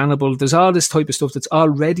Suarez the cannibal. There's all this type of stuff that's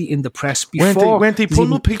already in the press. Weren't they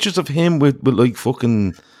putting up pictures of him with like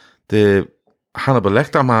fucking the Hannibal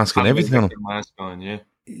Lecter mask and everything on him? Mask on, yeah.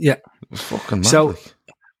 Yeah. It was fucking mad. So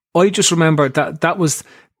I just remember that was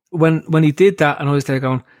when he did that, and I was there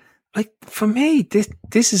going, like, for me,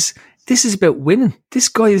 this is about winning. This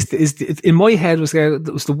guy is in my head was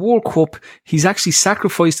the World Cup. He's actually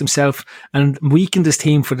sacrificed himself and weakened his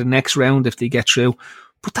team for the next round if they get through.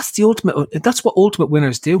 But that's the ultimate. That's what ultimate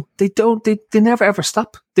winners do. They never ever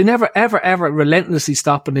stop. They never ever relentlessly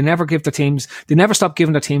stop, and they never give their teams. They never stop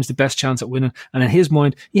giving their teams the best chance at winning. And in his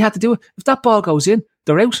mind, he had to do it. If that ball goes in,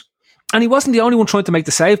 they're out. And he wasn't the only one trying to make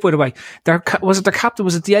the save. By the way, their captain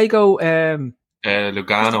was it Diego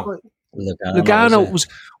Lugano. Lugano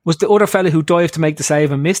was the other fella who dived to make the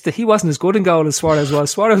save and missed it. He wasn't as good in goal as Suarez was.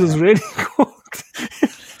 Suarez was really good.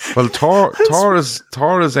 Well, Torres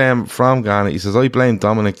from Ghana, he says, I blame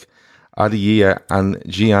Dominic Adeyeye and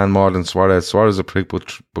Gyan more than Suarez. Suarez is a prick,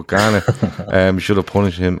 but Ghana should have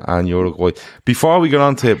punished him and Uruguay. Before we get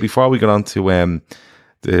on to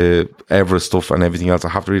the Everest stuff and everything else, I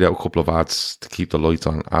have to read out a couple of ads to keep the lights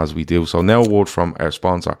on as we do. So now a word from our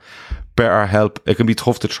sponsor, better help. It can be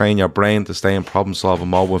tough to train your brain to stay in problem-solving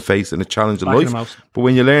mode when faced in a challenge in life. But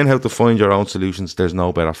when you learn how to find your own solutions, there's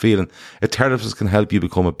no better feeling. A therapist can help you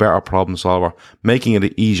become a better problem solver, making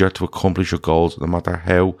it easier to accomplish your goals, no matter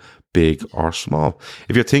how big or small.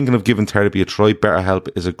 If you're thinking of giving therapy a try, BetterHelp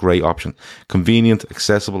is a great option. Convenient,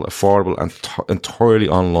 accessible, affordable, and entirely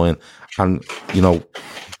online, and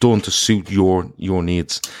done to suit your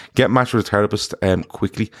needs. Get matched with a therapist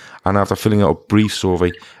quickly, and after filling out a brief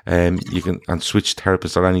survey, you can switch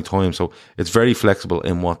therapists at any time. So it's very flexible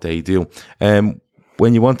in what they do.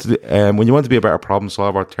 When you want to be a better problem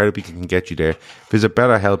solver, therapy can get you there. Visit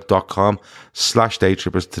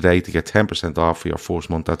betterhelp.com/daytrippers today to get 10% off for your first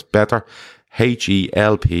month. That's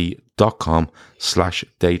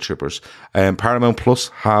betterhelp.com/daytrippers. Paramount Plus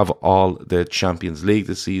have all the Champions League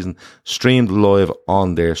this season streamed live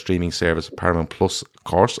on their streaming service, Paramount Plus, of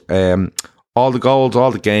course. All the goals,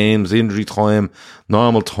 all the games, injury time,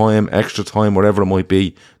 normal time, extra time, whatever it might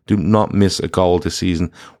be. Do not miss a goal this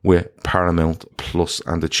season with Paramount Plus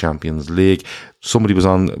and the Champions League.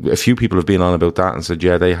 A few people have been on about that and said,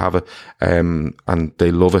 yeah, they have it, and they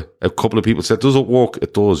love it. A couple of people said, does it work?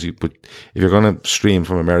 It does. But if you're going to stream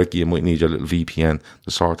from America, you might need your little VPN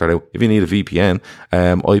to sort that out. If you need a VPN,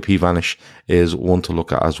 IPVanish is one to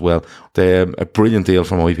look at as well. They're a brilliant deal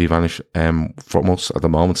from IPVanish, from us at the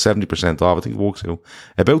moment, 70% off. I think it works out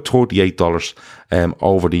about $38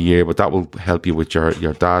 over the year, but that will help you with your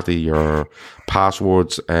data, your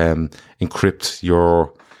passwords, encrypt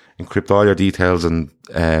all your details, and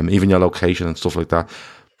even your location and stuff like that.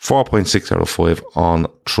 4.6 out of 5 on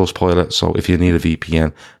Trustpilot. So if you need a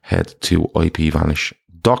VPN, head to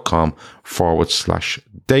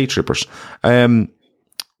ipvanish.com/daytrippers.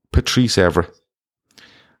 Patrice Evra,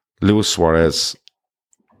 Luis Suarez,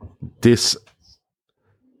 this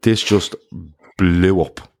just blew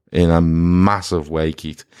up in a massive way,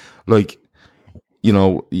 Keith. Like,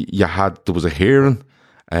 there was a hearing,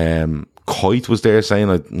 Kite was there saying,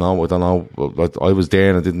 I don't know, I was there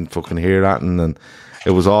and I didn't fucking hear that, and then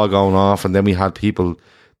it was all going off, and then we had people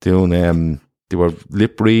doing, they were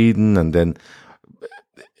lip reading, and then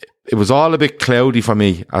it was all a bit cloudy for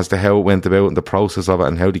me as to how it went about and the process of it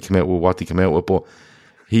and how they came out with what they came out with, but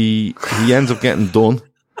he ends up getting done.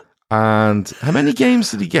 And how many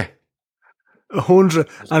games did he get? 100,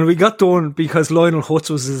 and we got done because Lionel Hutz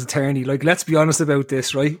was his attorney. Like, let's be honest about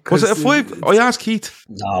this, right? Was it a 5? I asked Keith.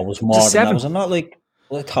 No, it was more than 7. That. Was it not like?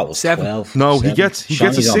 I thought it was 7. 12. No, 7. he gets a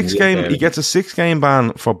 6-game. He gets a 6-game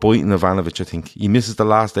ban for biting Ivanovic. I think he misses the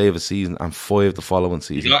last day of the season and 5 the following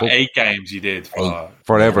season. He got 8 games. He did for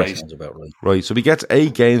Everton. Right, so he gets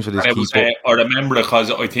 8 games for this. I remember it because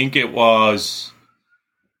I think it was,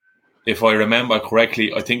 if I remember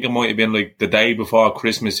correctly, I think it might have been like the day before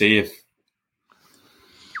Christmas Eve.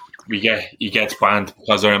 He gets banned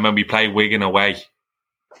because I remember we played Wigan away,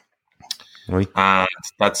 right? And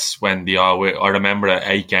that's when I remember the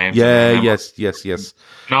 8 games. Yeah, yes. You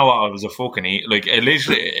know what? I was a fucking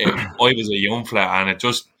literally, I was a young fella, and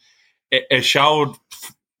it showed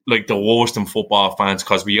like the worst in football fans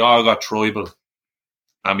because we all got tribal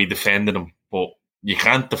and we defended him, but you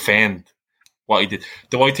can't defend what he did.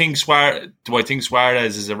 Do I think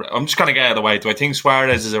Suarez is I'm just gonna get out of the way. Do I think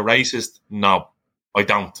Suarez is a racist? No, I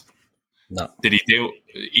don't. No. Did he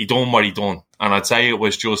done what he done? And I'd say it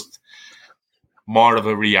was just more of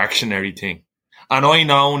a reactionary thing. And I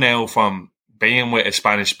know now from being with a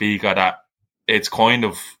Spanish speaker that it's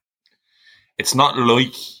not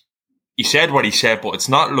like he said what he said, but it's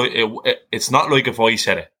not like if I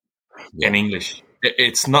said it in English.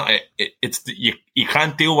 It's not. You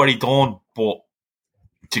can't do what he done, but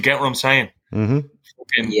do you get what I'm saying? Mm-hmm.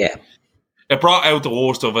 Yeah. It brought out the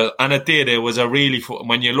worst of it, and it did. It was a really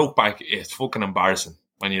when you look back, it's fucking embarrassing.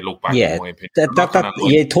 When you look back, in my opinion,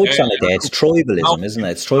 you touched on it there. It's tribalism, isn't it?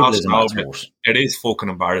 It's tribalism. It is fucking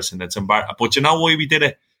embarrassing. It's embarrassing. But you know why we did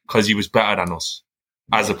it? Because he was better than us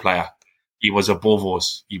as a player. He was above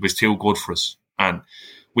us. He was too good for us, and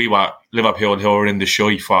we were Liverpool who were in the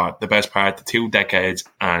shy for the best part of 2 decades,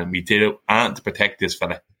 and we did it and to protect this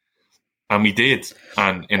fella, and we did.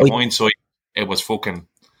 And in hindsight, it was fucking.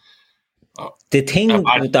 The thing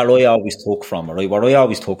that I always took from it, right? What I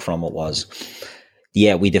always took from it was,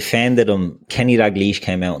 yeah, we defended him. Kenny Dalglish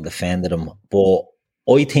came out and defended him, but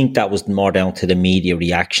I think that was more down to the media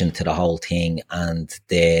reaction to the whole thing and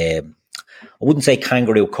I wouldn't say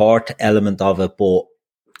kangaroo court element of it, but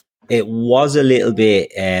it was a little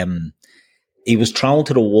bit. He was thrown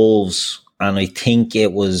to the wolves, and I think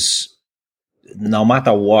it was. No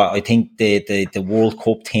matter what, I think the World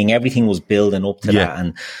Cup thing, everything was building up to that,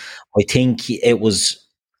 and I think it was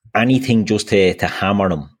anything just to hammer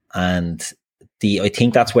him. And I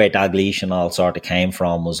think that's where Dalglish and all sort of came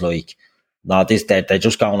from, was like, no, they're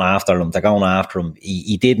just going after him. They're going after him.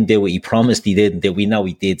 He didn't do it. He promised he didn't do it. We know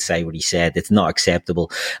he did say what he said. It's not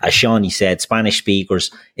acceptable. As Shawnee said, Spanish speakers,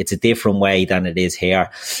 it's a different way than it is here.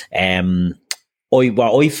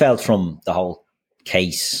 What I felt from the whole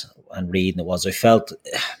case and reading it was, I felt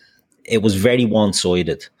it was very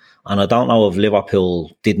one-sided. And I don't know if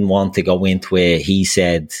Liverpool didn't want to go into it. He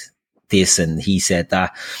said this and he said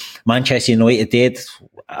that. Manchester United did.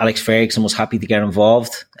 Alex Ferguson was happy to get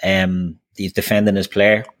involved. He's defending his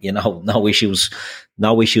player, no issues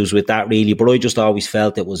with that really. But I just always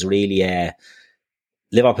felt it was really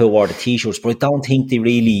Liverpool wore the t-shirts, but I don't think they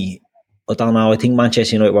really. I don't know. I think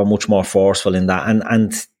Manchester United were much more forceful in that,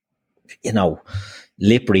 and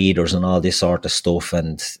lip readers and all this sort of stuff.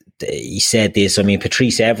 And he said this. I mean,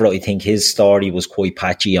 Patrice Evra, I think his story was quite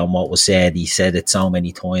patchy on what was said. He said it so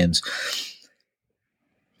many times.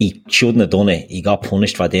 He shouldn't have done it. He got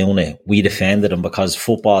punished for doing it. We defended him because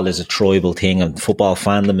football is a tribal thing and football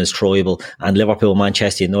fandom is tribal, and Liverpool,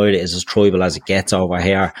 Manchester United is as tribal as it gets over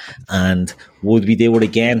here. And would we do it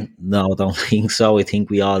again? No, I don't think so. I think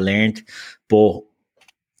we all learned, but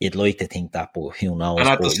you'd like to think that, but who knows? And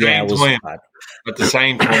at the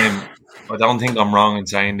same time, I don't think I'm wrong in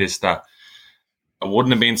saying this, that it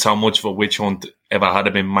wouldn't have been so much of a witch hunt if it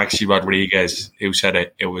had been Maxi Rodriguez who said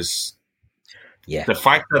it. It was... Yeah. The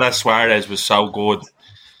fact that Suarez was so good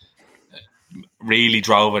really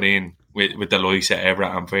drove it in with the likes of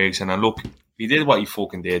Everett and Ferguson. And look, he did what he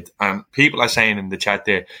fucking did. And people are saying in the chat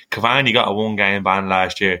there, Cavani got a 1-game ban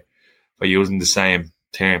last year for using the same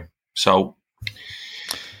term. So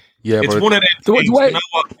yeah, it's one of them things. You know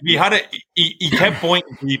what? He kept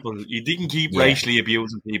pointing people. He didn't keep racially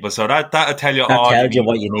abusing people. So that'll tell you all. That tells you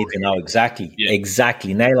what you need to know. Exactly. Yeah.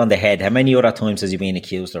 Exactly. Nail on the head. How many other times has he been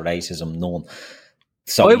accused of racism? None.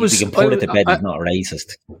 So we can put it to bed he's not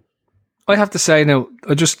racist. I have to say now,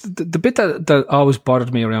 the bit that always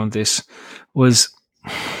bothered me around this was,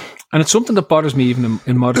 and it's something that bothers me even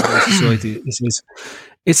in modern society, is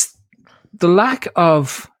it's the lack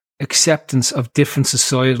of acceptance of different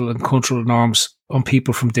societal and cultural norms on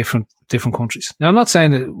people from different countries. Now, I'm not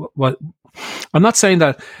saying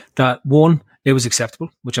that one, it was acceptable,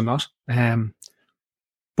 which I'm not.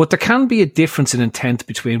 But there can be a difference in intent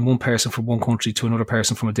between one person from one country to another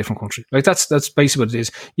person from a different country. Like that's basically what it is.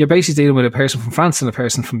 You're basically dealing with a person from France and a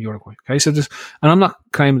person from Uruguay. Okay, so and I'm not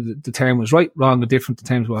claiming the term was right, wrong, or different. The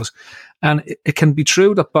term was, and it can be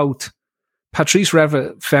true that both Patrice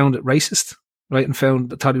Evra found it racist, right, and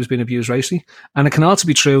thought he was being abused racially, and it can also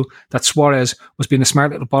be true that Suarez was being a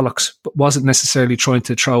smart little bollocks, but wasn't necessarily trying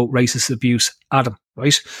to throw racist abuse at him,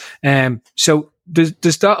 right? So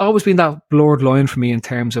there's always been that blurred line for me in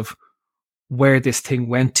terms of where this thing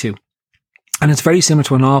went to. And it's very similar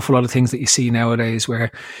to an awful lot of things that you see nowadays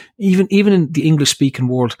where even in the English-speaking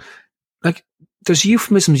world, like there's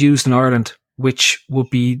euphemisms used in Ireland which would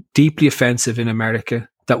be deeply offensive in America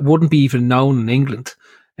that wouldn't be even known in England.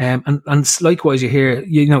 And likewise, you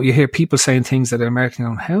hear people saying things that are American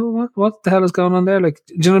going, what the hell is going on there? Like,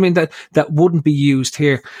 do you know what I mean? That wouldn't be used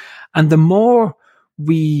here. And the more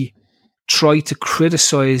we try to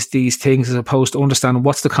criticize these things as opposed to understanding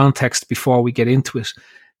what's the context before we get into it,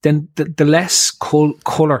 then the less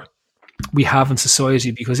colour we have in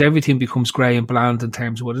society, because everything becomes grey and bland in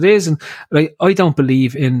terms of what it is. And like, I don't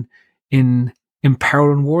believe in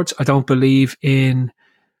empowering words. I don't believe in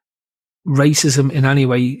racism in any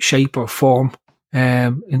way, shape or form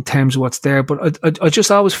in terms of what's there. But I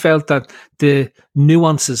just always felt that the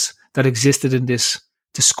nuances that existed in this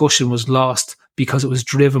discussion was lost because it was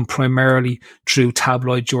driven primarily through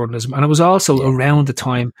tabloid journalism. And it was also around the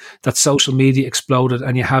time that social media exploded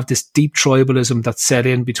and you have this deep tribalism that set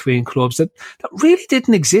in between clubs that really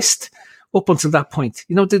didn't exist up until that point.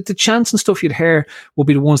 You know, the chants and stuff you'd hear would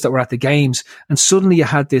be the ones that were at the games. And suddenly you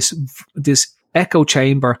had this echo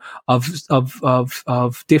chamber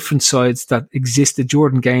of different sides that existed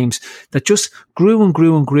during games that just grew and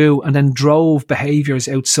grew and grew and then drove behaviours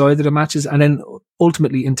outside of the matches and then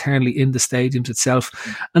ultimately internally in the stadiums itself.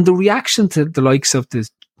 And the reaction to the likes of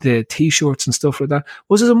the t-shirts and stuff like that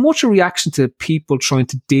was as much a reaction to people trying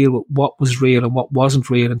to deal with what was real and what wasn't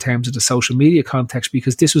real in terms of the social media context,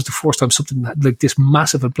 because this was the first time something like this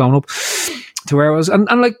massive had blown up to where I was. And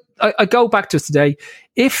like, I go back to today,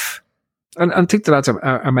 and I think the lads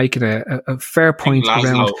are making a fair point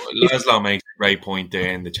around. Laszlo makes a great point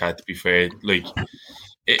there in the chat, to be fair. Like,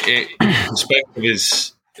 perspective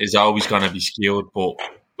is always going to be skewed, but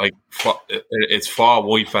like it's 4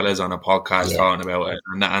 white fellas on a podcast talking about it,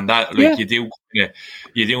 and that like you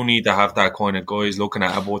do need to have that kind of guys looking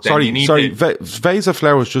at it. But Vesa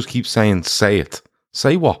Flowers just keeps saying, "Say it."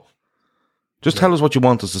 Say what? Just tell us what you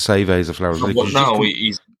want us to say, Vesa Flowers.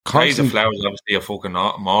 Vesa Flowers is obviously a fucking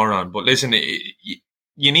moron. But listen,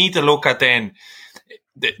 you need to look at then.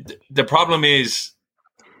 The problem is,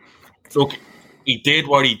 look, he did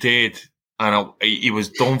what he did, and he was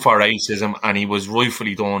done for racism, and he was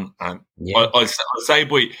rightfully done. And I'll say,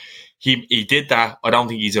 boy, he did that. I don't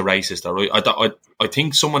think he's a racist. All right, I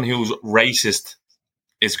think someone who's racist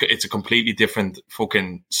it's a completely different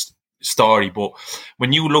fucking story. But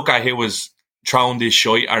when you look at who was throwing this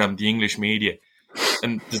shite at him, the English media,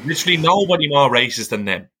 and there's literally nobody more racist than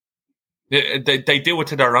them. They do it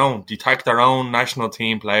to their own. They attack their own national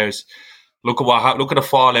team players. Look at the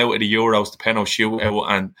fallout of the Euros, the penalty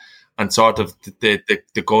shootout, and sort of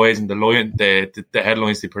the guys and the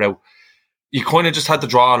headlines they put out. You kind of just had to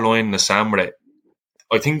draw a line in the sand with it.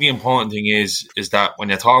 I think the important thing is that when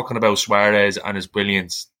you're talking about Suarez and his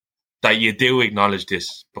brilliance, that you do acknowledge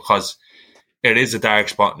this, because it is a dark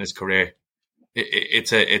spot in his career.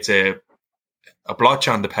 It's a blotch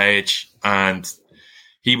on the page, and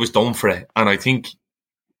he was done for it. And I think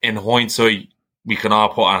in hindsight, we can all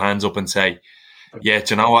put our hands up and say, yeah,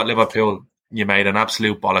 do you know what, Liverpool, you made an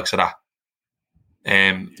absolute bollocks of that.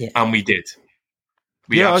 And we did.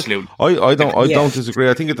 Absolutely. I don't disagree.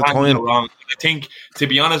 I think at the time, wrong. I think, to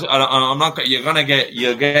be honest, I'm not.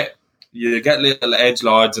 You'll get little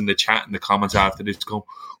edgelords in the chat and the comments after this go,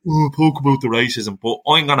 talk about the racism. But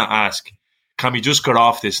I'm gonna ask, can we just get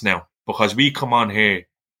off this now? Because we come on here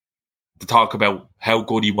to talk about how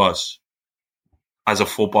good he was as a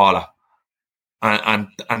footballer, and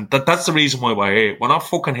that's the reason why we're here. We're not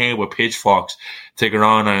fucking here with pitchforks to go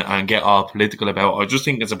on and get all political about it. I just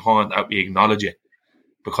think it's important that we acknowledge it.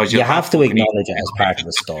 Because you have to acknowledge it as part of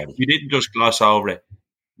the story. You didn't just gloss over it.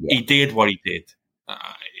 Yeah. He did what he did.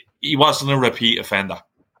 He wasn't a repeat offender.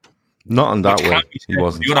 Not in that way. He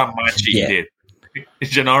wasn't. You're that match he did. Do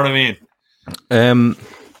you know what I mean?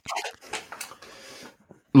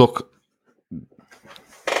 Look,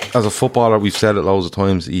 as a footballer, we've said it loads of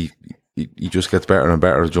times. He just gets better and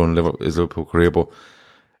better during his Liverpool career. But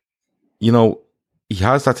you know, he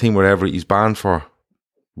has that thing wherever he's banned for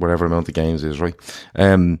whatever amount of games is, right?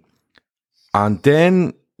 And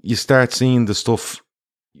then you start seeing the stuff.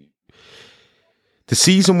 The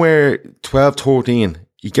season where 12-13,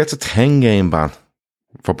 he gets a 10-game ban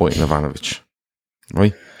for biting Ivanovic,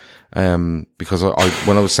 right? Because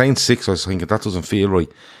when I was saying 6, I was thinking that doesn't feel right.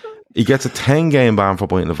 He gets a 10-game ban for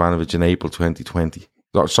biting Ivanovic in April 2020.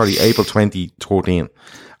 Sorry, April 2013.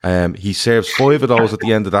 He serves 5 of those at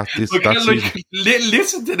the end of that season.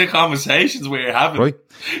 Listen to the conversations we're having. Right?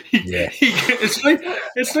 It's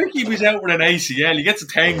like he was out with an ACL. He gets a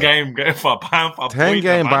 10-game for ban.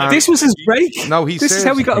 10-game ban. This was his break. No, this is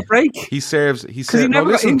how he got a break. He serves. He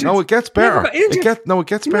never got injured. No, it gets better. It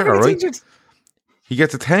gets better, right? Injured. He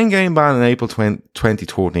gets a 10-game ban in April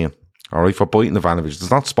 2013. All right, for biting Ivanovic.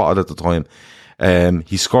 It's not spotted at the time.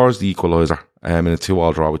 He scores the equaliser in a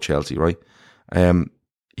 2-2 draw with Chelsea. Right.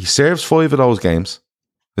 He serves 5 of those games.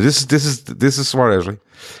 This is Suarez, right?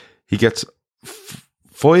 He gets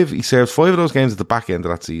 5. He serves 5 of those games at the back end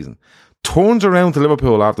of that season. Turns around to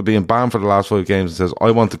Liverpool after being banned for the last 5 games and says,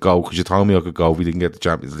 "I want to go because you told me I could go. We didn't get the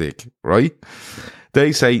Champions League." Right?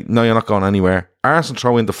 They say, "No, you're not going anywhere." Arsenal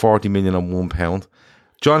throw in the 40 million on £1.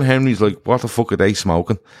 John Henry's like, "What the fuck are they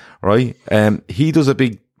smoking?" Right? He does a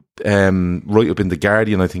big write up in the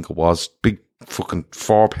Guardian, I think it was, big fucking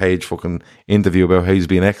 4-page fucking interview about how he's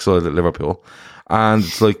being exiled at Liverpool. And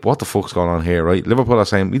it's like, what the fuck's going on here, right? Liverpool are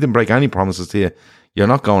saying, we didn't break any promises to you. You're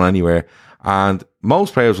not going anywhere. And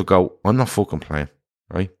most players will go, I'm not fucking playing,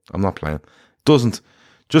 right? I'm not playing. Doesn't.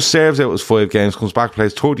 Just serves out his 5 games, comes back,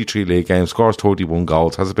 plays 33 league games, scores 31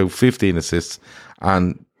 goals, has about 15 assists,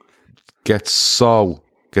 and gets so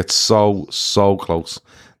close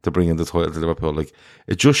to bringing the title to Liverpool. Like,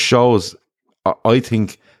 it just shows, I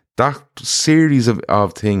think, that series of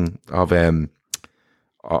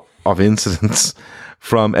incidents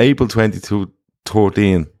from April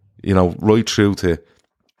 2013, you know, right through to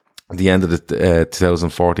the end of the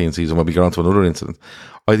 2014 season when we get on to another incident,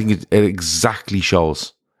 I think it exactly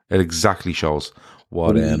shows. It exactly shows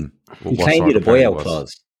what he claimed the buyout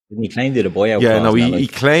clause. Didn't he claim the buyout clause? Yeah, no, he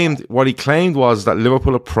claimed, what he claimed was that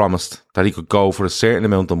Liverpool had promised that he could go for a certain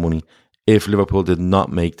amount of money if Liverpool did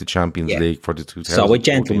not make the Champions League for the 2014. So a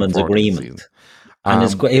gentleman's agreement. And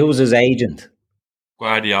who was his agent?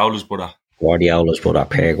 Guardiola's brother,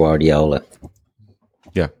 Per Guardiola.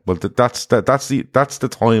 Yeah, well, that's the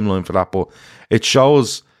timeline for that. But it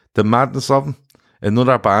shows the madness of him,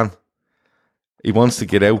 another ban. He wants to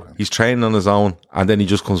get out. He's training on his own, and then he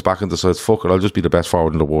just comes back and decides, "Fuck it, I'll just be the best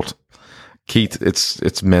forward in the world." Keith,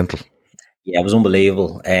 it's mental. Yeah, it was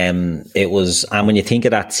unbelievable. It was, and when you think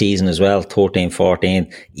of that season as well,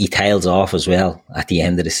 13-14, he tails off as well at the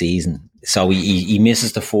end of the season. So he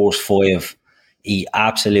misses the first 5. He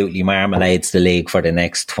absolutely marmalades the league for the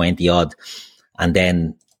next 20 odd, and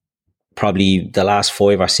then probably the last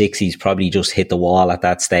 5 or 6, he's probably just hit the wall at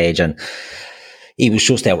that stage, and he was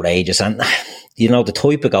just outrageous. And you know, the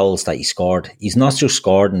type of goals that he scored, he's not just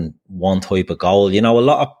scoring one type of goal. You know, a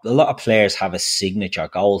lot of players have a signature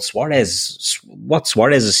goal. What's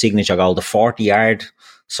Suarez's signature goal? The 40-yard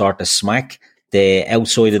sort of smack, the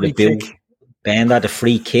outside of the boot bender, the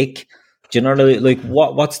free kick. Do you know, like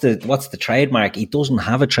what's the trademark? He doesn't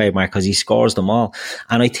have a trademark because he scores them all.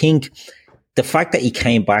 And I think the fact that he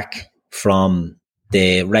came back from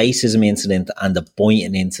the racism incident and the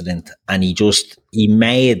Boynton incident, and he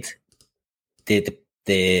made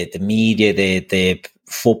the media, the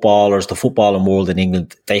footballers, the footballing world in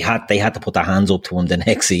England, they had to put their hands up to him the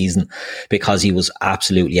next season because he was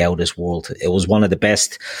absolutely out of this world. It was one of the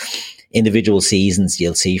best individual seasons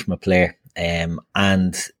you'll see from a player,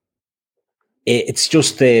 and it's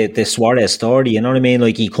just the Suarez story, you know what I mean?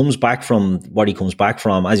 Like, he comes back from what he comes back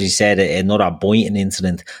from. As you said, another Boynton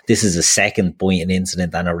incident. This is a second Boynton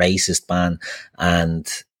incident and a racist ban, and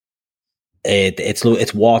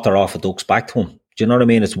it's water off a duck's back to him. Do you know what I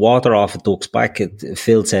mean? It's water off a duck's back.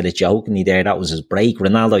 Phil said it jokingly there. That was his break.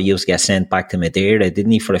 Ronaldo used to get sent back to Madeira,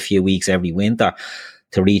 didn't he, for a few weeks every winter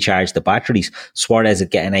to recharge the batteries. Suarez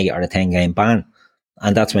would get an 8 or a 10 game ban,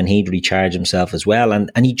 and that's when he'd recharge himself as well. And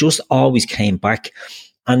he just always came back.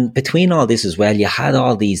 And between all this as well, you had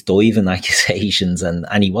all these diving accusations,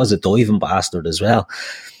 and he was a diving bastard as well.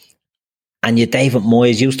 And you David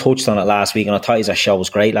Moyes, you touched on it last week, and I thought his show was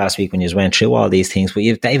great last week when you went through all these things. But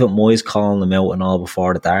you have David Moyes calling him out and all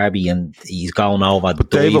before the derby, and he's going over. But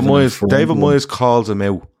David Moyes calls him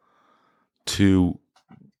out to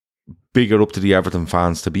bigger up to the Everton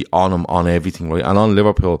fans, to be on him on everything, right? And on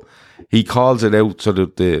Liverpool, he calls it out so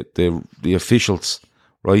that the officials,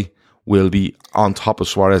 right, will be on top of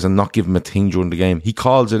Suarez and not give him a thing during the game. He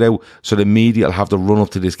calls it out so the media will have to run up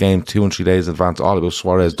to this game 2 and 3 days in advance, all about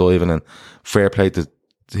Suarez diving and fair play to the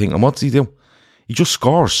thing. And what does he do? He just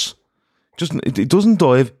scores. He doesn't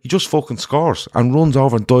dive, he just fucking scores and runs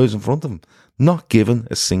over and dives in front of him. Not giving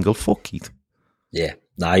a single fuck, Keith. Yeah.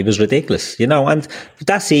 No, he was ridiculous, you know. And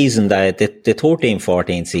that season, the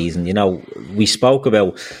 13-14 season, you know, we spoke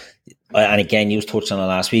about, and again, you touched on it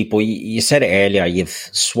last week, but you said it earlier, you've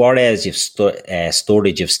Suarez, you've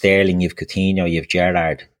Sturridge, you've Sterling, you've Coutinho, you've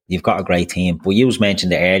Gerrard. You've got a great team. But you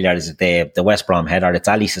mentioned it earlier, is the West Brom header. It's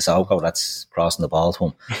Ali Sissoko that's crossing the ball to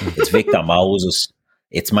him. It's Victor Moses.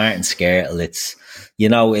 It's Martin Skrtel. It's, you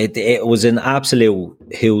know, it was an absolute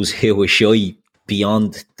who's shy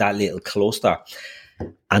beyond that little cluster.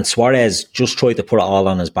 And Suarez just tried to put it all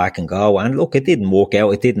on his back and go. And look, it didn't work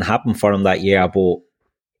out. It didn't happen for him that year, but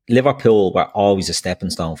Liverpool were always a stepping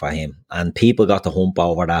stone for him, and people got the hump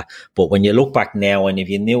over that. But when you look back now, and if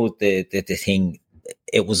you knew the thing,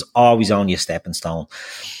 it was always only a stepping stone.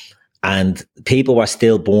 And people were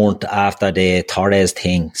still burnt after the Torres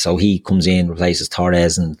thing. So he comes in, replaces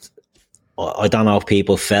Torres, and I don't know if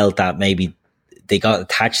people felt that maybe they got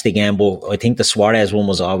attached again, but I think the Suarez one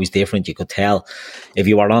was always different. You could tell, if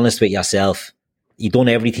you were honest with yourself, he done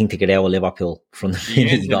everything to get out of Liverpool from the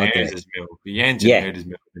minute he got there. He engineered his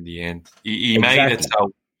move in the end. He made it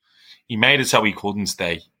so. He made it so he couldn't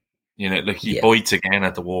stay. You know, like he bites again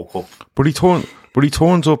at the World Cup. But he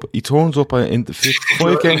turns up. He turns up in the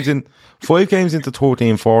 5 games in 5 games into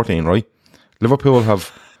 13-14. Right, Liverpool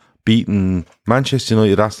have beaten Manchester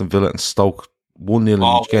United, Aston Villa, and Stoke 1-0 in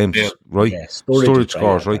each game. Yeah. Right, yeah, Sturridge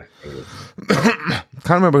scores. Right, can't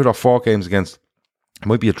remember who that 4 games against. It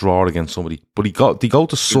might be a draw against somebody, but they go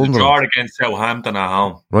to Sunderland. A draw against Southampton at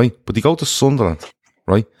home. Right, but they go to Sunderland,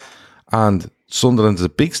 right? And Sunderland is a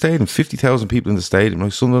big stadium, 50,000 people in the stadium,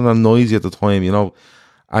 right? Sunderland are noisy at the time, you know.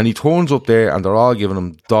 And he turns up there and they're all giving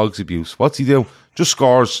him dog's abuse. What's he do? Just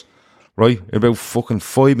scores, right? About fucking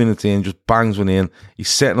 5 minutes in, just bangs one in. He's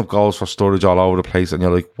setting up goals for Sturridge all over the place, and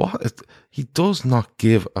you're like, what? He does not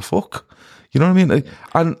give a fuck. You know what I mean?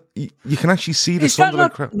 And you can actually see the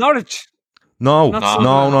Sunderland crowd. Norwich. No.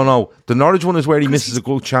 The Norwich one is where he misses a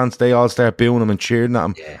good chance. They all start booing him and cheering at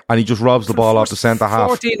him, and he just robs the ball off the centre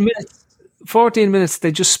half. 14 minutes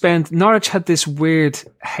they just spent. Norwich had this weird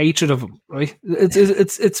hatred of him, right?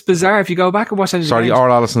 It's bizarre if you go back and watch it. Sorry,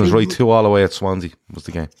 R. Allison is right, 2 all away at Swansea was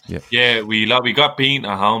the game. Yeah, we got beaten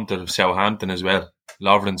at home to Southampton as well.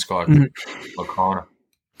 Lovren scored a corner.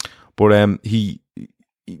 But his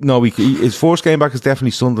first game back is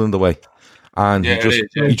definitely Sunderland away. And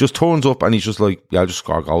he just turns up and he's just like, I'll just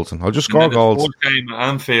score goals. And I'll just score goals. The first game at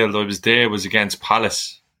Anfield I was there was against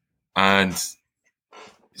Palace. And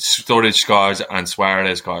Sturridge scores and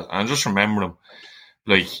Suarez scores. And I just remember him,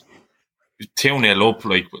 like, 2-0 up,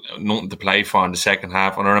 like, nothing to play for in the second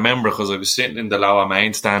half. And I remember because I was sitting in the lower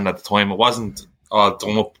main stand at the time. It wasn't all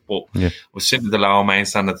done up, but I was sitting in the lower main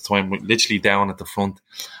stand at the time, literally down at the front.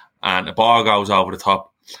 And the ball goes over the top.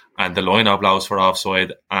 And the line blows for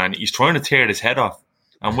offside, and he's trying to tear his head off.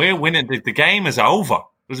 And we're winning. The game is over.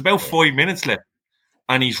 There's about 5 minutes left.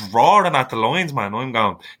 And he's roaring at the lines, man. I'm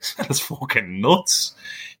going, that's fucking nuts.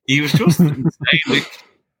 He was just insane.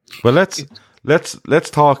 Well, let's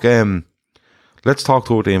talk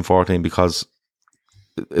 13-14 because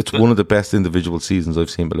it's one of the best individual seasons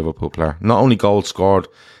I've seen by a Liverpool player. Not only goals scored,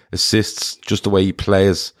 assists, just the way he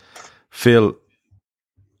plays. Phil,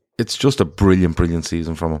 it's just a brilliant, brilliant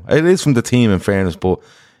season from him. It is from the team, in fairness, but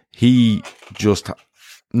he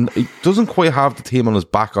doesn't quite have the team on his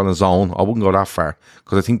back on his own. I wouldn't go that far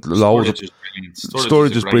because I think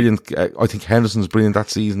Sturridge is brilliant. I think Henderson's brilliant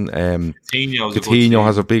that season. Coutinho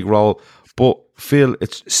has a big role, but Phil,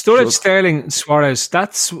 it's Sturridge, Sterling, Suarez.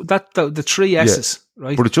 That's the three S's,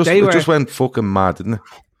 right? But it just went fucking mad, didn't it?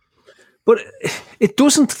 But it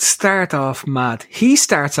doesn't start off mad. He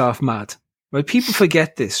starts off mad. Right, people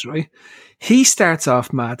forget this, right? He starts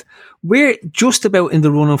off mad. We're just about in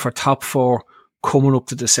the running for top 4 coming up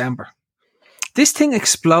to December. This thing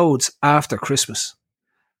explodes after Christmas.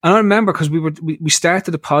 And I remember because we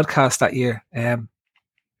started the podcast that year. I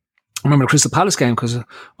remember the Crystal Palace game because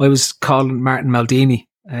I was calling Martin Maldini.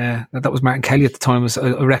 That was Martin Kelly at the time.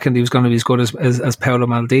 I reckoned he was going to be as good as Paolo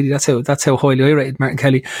Maldini. That's how highly I rated Martin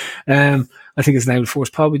Kelly. I think his name before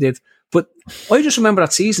probably did. But I just remember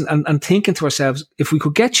that season and thinking to ourselves, if we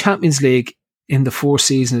could get Champions League in the 4th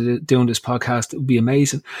season of doing this podcast, it would be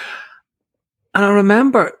amazing. And I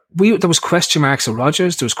remember there was question marks of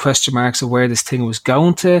Rodgers. There was question marks of where this thing was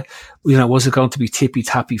going to. Was it going to be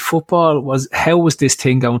tippy-tappy football? How was this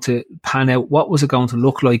thing going to pan out? What was it going to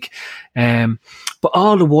look like? But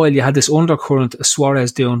all the while, you had this undercurrent of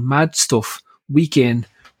Suarez doing mad stuff week in,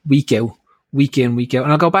 week out.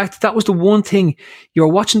 And I'll go back to that was the one thing you were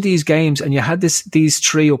watching these games and you had these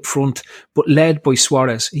three up front, but led by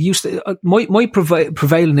Suarez. He used to, my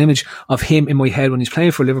prevailing image of him in my head when he's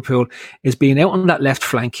playing for Liverpool is being out on that left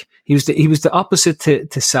flank. He was the opposite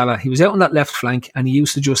to Salah. He was out on that left flank and he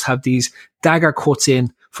used to just have these dagger cuts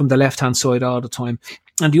in from the left hand side all the time.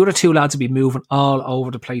 And the other two lads would be moving all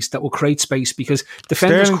over the place. That will create space because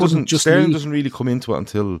defenders Sterling doesn't really come into it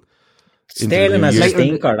until Sterling has a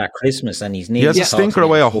stinker at Christmas and he's nearly... He has a stinker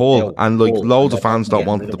away a hole and loads of fans don't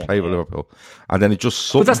want him to play for Liverpool. And then it just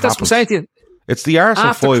something happens. That's what I'm saying to you. It's the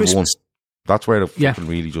Arsenal 5-1. That's where the fucking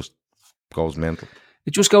really just goes mental.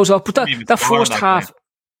 It just goes off. But that first half...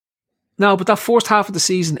 No, but that first half of the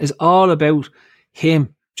season is all about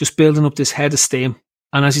him just building up this head of steam.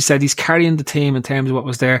 And as you said, he's carrying the team in terms of what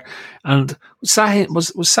was there. And was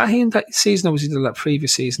Sahi in that season or was he in that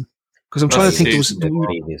previous season? Because I'm trying to think, it was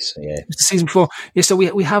the season before. Yeah, so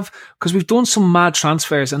we have, because we've done some mad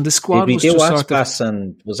transfers and the squad was just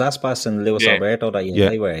Aspas and Luis Alberto that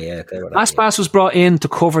they were. Aspas was brought in to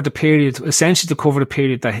cover the period, essentially to cover the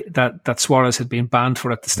period that Suarez had been banned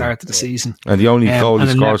for at the start of the season. And the only goal he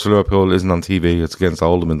scores for Liverpool isn't on TV, it's against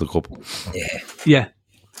Oldham in the Cup. Yeah.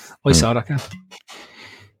 I saw that game.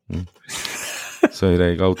 So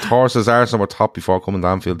there you go. Thor says Arsenal were top before coming to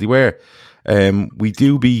Anfield. They were. We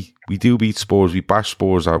do beat Spurs. We bashed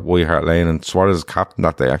Spurs at White Hart Lane, and Suarez is captain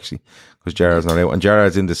that day actually because Gerrard's not out, and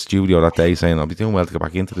Gerrard's in the studio that day saying I'll be doing well to get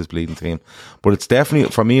back into this bleeding team. But it's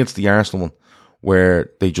definitely, for me, it's the Arsenal one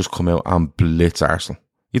where they just come out and blitz Arsenal.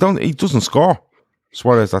 He doesn't score,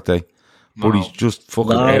 Suarez, that day, but he's just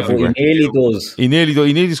fucking everywhere. He nearly does. He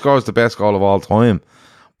nearly scores the best goal of all time.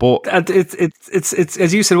 But it's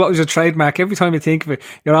as you said, what was your trademark? Every time you think of it,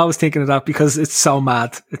 you're always thinking of that because it's so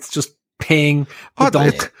mad. It's just paying the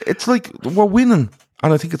dunk. It's like we're winning,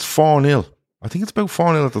 and I think it's 4-0. I think it's about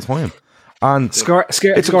 4-0 at the time. And it's a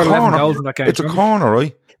corner. Goals in that game, it's a corner,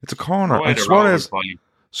 right? It's a corner. And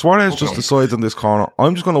Suarez just decides on this corner,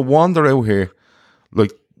 I'm just going to wander out here,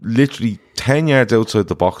 like literally 10 yards outside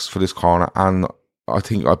the box for this corner, and I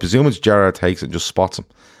presume it's Gerrard takes it and just spots him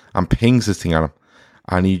and pings this thing at him.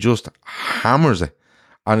 And he just hammers it.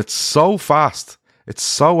 And it's so fast. It's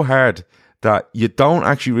so hard that you don't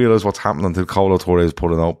actually realise what's happening until Colo Touré is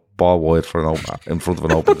putting a ball wide in front of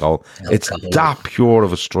an open goal. It's that pure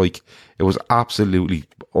of a strike. It was absolutely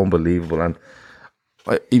unbelievable. And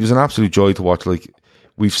he was an absolute joy to watch. Like,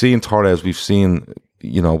 we've seen Torres, we've seen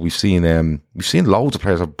we've seen loads of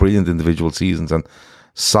players have brilliant individual seasons, and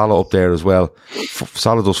Salah up there as well.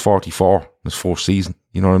 Salah does 44 in his fourth season,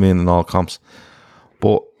 you know what I mean, in all comps.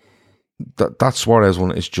 But that Suarez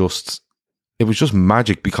one is it was just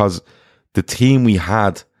magic, because the team we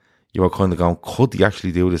had, you were kind of going, could he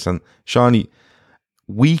actually do this? And Shawnee,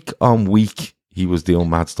 week on week, he was doing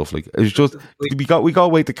mad stuff. Like, it was just, we got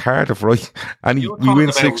away to Cardiff, right? And we win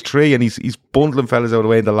 6-3, and he's bundling fellas out of the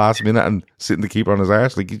way in the last minute and sitting the keeper on his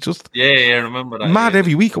arse. Like, he's just I remember that. Mad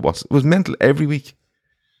every week it was mental every week.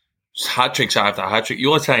 Hat tricks after hat trick.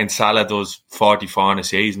 You were saying Salah does 44 in a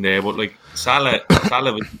season there, but like Salah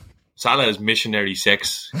is missionary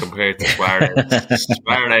sex compared to Suarez.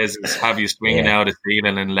 Suarez is have you swinging out of the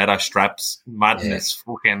ceiling and leather straps, madness,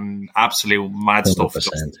 fucking absolute mad 100%. Stuff.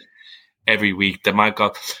 Just every week, the man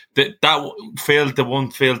got the one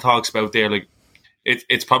Phil talks about there. Like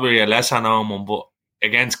it's probably a lesser known one, but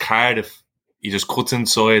against Cardiff, he just cuts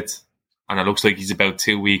inside, and it looks like he's about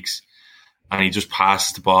 2 weeks. And he just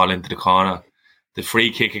passes the ball into the corner. The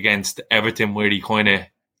free kick against Everton, where he kind of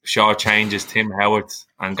shortchanges Tim Howard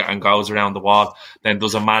and goes around the wall, then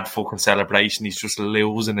does a mad fucking celebration. He's just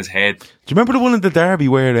losing his head. Do you remember the one in the derby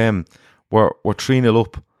where we're 3-0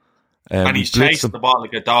 up? And he's chasing the ball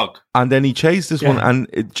like a dog. And then he chased this one, and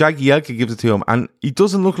Jagielka gives it to him. And he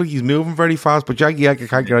doesn't look like he's moving very fast, but Jagielka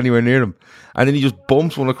can't get anywhere near him. And then he just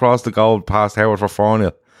bumps one across the goal past Howard for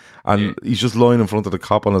 4-0. And he's just lying in front of the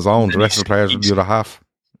cop on his own. The rest of the players from the other half.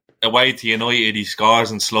 Away to United, he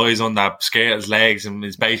scores and slides on that skate his legs and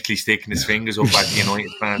is basically sticking his fingers up at the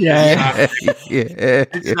United fans.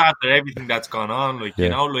 It's after everything that's gone on, like you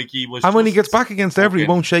know, like he was. And when he gets back against Everton, he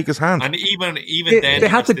won't shake his hand. And even then, they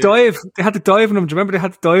had to dive. They had to dive on him. Do you remember they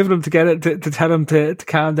had to dive on him to get it to tell him to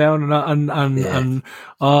calm down and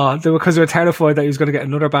because they were terrified that he was going to get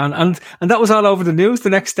another ban. And that was all over the news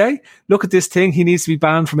the next day. Look at this thing. He needs to be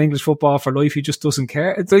banned from English football for life. He just doesn't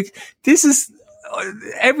care. It's like this is.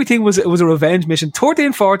 Everything was a revenge mission.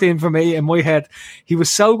 13-14 for me in my head. He was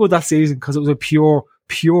so good that season because it was a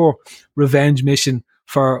pure revenge mission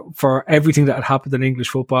for everything that had happened in English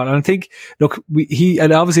football. And I think, look, he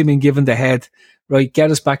had obviously been given the head, right?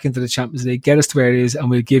 Get us back into the Champions League, get us to where it is, and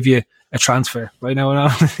we'll give you a transfer. Right now,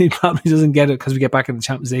 he probably doesn't get it because we get back in the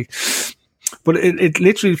Champions League. But it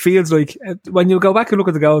literally feels like, when you go back and look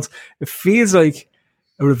at the goals, it feels like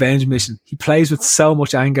a revenge mission. He plays with so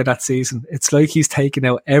much anger that season. It's like he's taken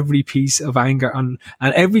out every piece of anger, and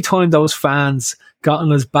every time those fans got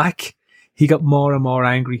on his back, he got more and more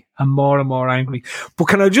angry and more and more angry. But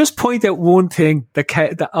can I just point out one thing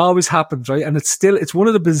that always happens, right? And it's one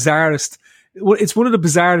of the bizarrest. It's one of the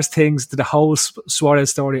bizarrest things to the whole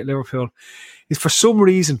Suarez story at Liverpool. Is for some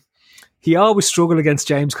reason he always struggled against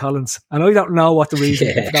James Collins, and I don't know what the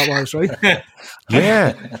reason for that was, right?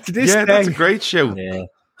 To this day, that's a great show. Yeah.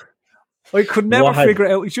 I could never figure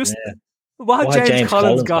it out. It's just what had James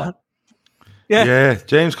Collins got? Yeah,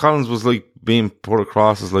 James Collins was like being put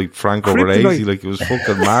across as like Franco Baresi, like it was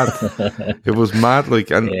fucking mad. It was mad, like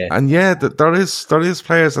there is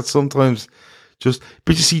players that sometimes just.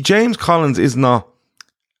 But you see, James Collins is not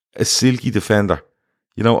a silky defender.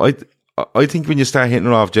 You know, I think when you start hitting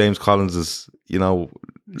her off James Collins's, you know,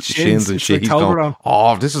 shins and shit, he's going,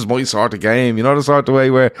 this is my sort of game. You know, the sort of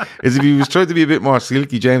way where if he was trying to be a bit more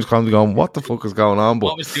silky, James Collins was going, what the fuck is going on? But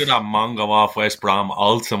what was doing that Mongo off West Brom,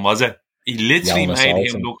 Olsen, was it? He literally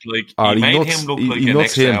made him look like the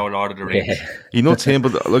next hour Lord of the Rings. He nuts him,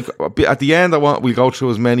 but look, at the end, we'll go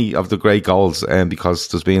through as many of the great goals, because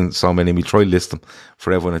there's been so many. We'll try to list them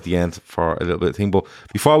for everyone at the end for a little bit of thing. But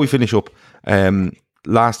before we finish up,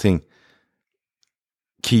 last thing,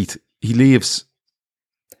 Keith, he leaves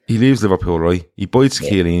Liverpool, right? He bites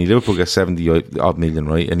Keely, and Liverpool gets 70 odd million,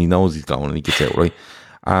 right? And he knows he's going, and he gets out, right?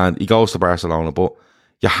 And he goes to Barcelona, but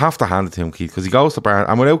you have to hand it to him, Keith, because he goes to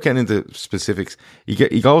Barcelona, and without getting into specifics,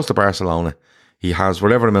 he goes to Barcelona. He has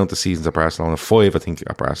whatever amount of seasons at Barcelona, 5, I think,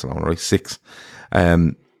 at Barcelona, right? 6.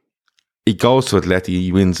 He goes to Atleti,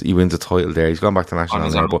 he wins a title there. He's gone back to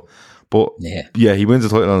national now, but he wins a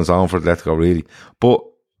title on his own for Atletico, really. But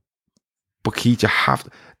Keith, you have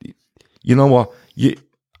to, you know what?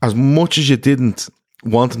 As much as you didn't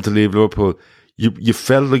want him to leave Liverpool, you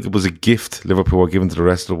felt like it was a gift Liverpool were giving to the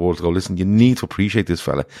rest of the world to go, listen, you need to appreciate this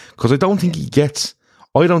fella. Because I don't think he gets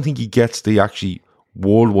the actually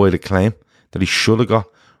worldwide acclaim that he should have got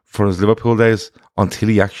for his Liverpool days until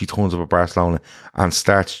he actually turns up at Barcelona and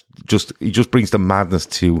he just brings the madness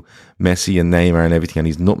to Messi and Neymar and everything, and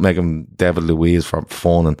he's nutmegging David Luiz for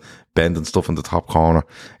fun and bending stuff in the top corner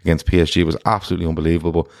against PSG. It was absolutely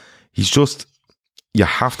unbelievable. But he's just, you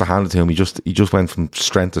have to hand it to him. He just went from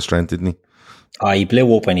strength to strength, didn't he? He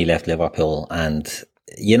blew up when he left Liverpool, and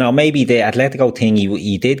you know, maybe the Atletico thing,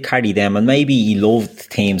 he did carry them, and maybe he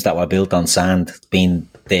loved teams that were built on sand being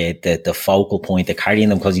the focal point of carrying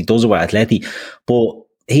them, because he does it with Atleti. But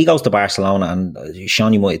he goes to Barcelona, and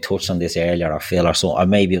Sean, you might have touched on this earlier, or Phil, or so, or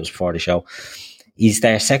maybe it was before the show. He's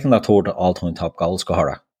their second or third all-time top goal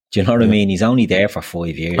scorer. Do you know what I mean? He's only there for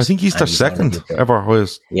 5 years. I think he's their second ever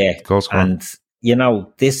highest goal scorer. And you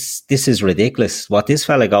know, this is ridiculous. What this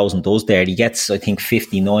fella goes and does there, he gets, I think,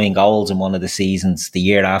 59 goals in one of the seasons. The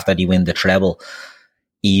year after he win the treble,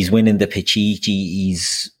 he's winning the Pichichi,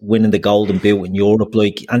 he's winning the Golden Boot in Europe.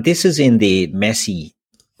 Like, and this is in the Messi,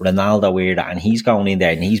 Ronaldo era, and he's going in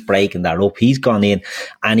there and he's breaking that up. He's gone in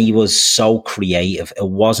and he was so creative. It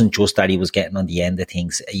wasn't just that he was getting on the end of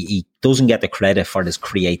things. He doesn't get the credit for his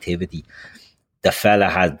creativity. The fella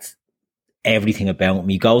had everything about him.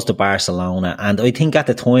 He goes to Barcelona, and I think at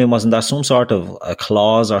the time, wasn't there some sort of a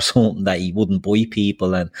clause or something that he wouldn't buy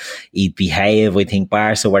people and he'd behave? I think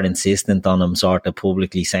Barca were insistent on him sort of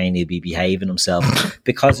publicly saying he'd be behaving himself,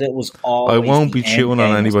 because it was all. I won't be chewing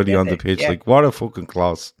on anybody on the pitch. Like, what a fucking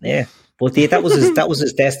clause. Yeah. But that was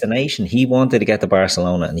his destination. He wanted to get to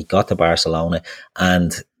Barcelona, and he got to Barcelona,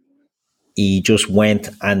 and he just went,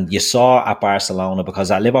 and you saw at Barcelona,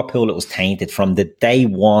 because at Liverpool it was tainted from the day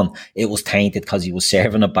one. It was tainted because he was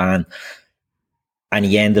serving a ban, and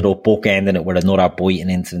he ended up bookending it with another biting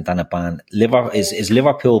incident and a ban. His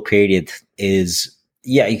Liverpool period is,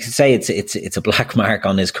 yeah, you could say it's a black mark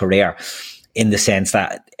on his career, in the sense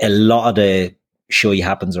that a lot of the shy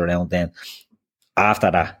happens around then.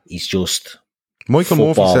 After that, he's just Michael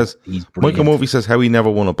Murphy says how he never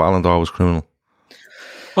won a Ballon d'Or was criminal.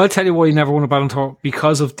 I'll tell you why he never won a Ballon d'Or,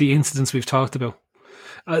 because of the incidents we've talked about.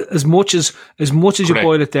 As much as you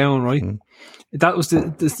boil it down, right? That was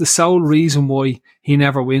the sole reason why he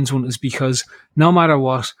never wins one, is because no matter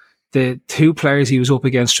what, the two players he was up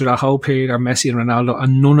against through that whole period are Messi and Ronaldo,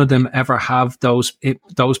 and none of them ever have those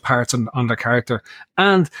parts on their character.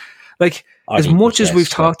 And like, as much as we've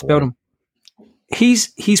talked about him,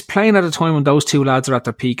 he's playing at a time when those two lads are at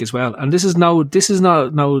their peak as well. And this is no denigration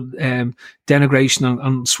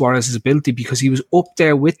on Suarez's ability, because he was up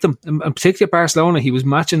there with them. And particularly at Barcelona, he was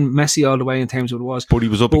matching Messi all the way in terms of what it was. But he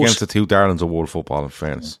was up against the two darlings of world football, in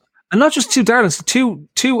fairness. And not just two darlings, two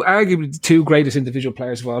arguably the two greatest individual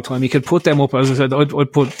players of all time. You could put them up, as I said,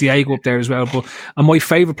 I'd put Diego up there as well. And my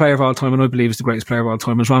favourite player of all time, and I believe is the greatest player of all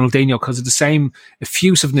time, is Ronaldinho, because of the same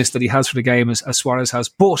effusiveness that he has for the game as Suarez has.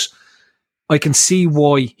 But I can see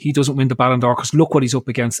why he doesn't win the Ballon d'Or, because look what he's up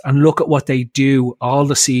against, and look at what they do all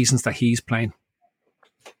the seasons that he's playing.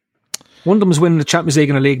 One of them is winning the Champions League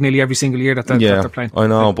and a league nearly every single year that they're playing. I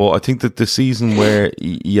know, but I think that the season where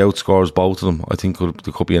he outscores both of them, I think there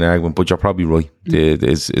could be an argument, but you're probably right.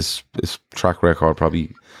 His track record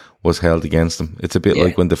probably was held against him. It's a bit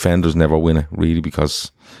like when defenders never win it, really,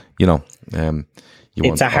 because, you know, it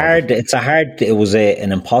was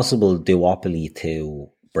an impossible duopoly to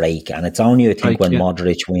break, and it's only, I think, when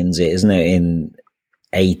Modric wins it, isn't it, in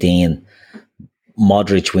 18,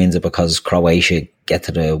 Modric wins it because Croatia get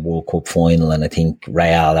to the World Cup final, and I think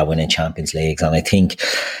Real are winning Champions Leagues, and I think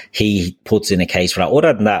he puts in a case for that.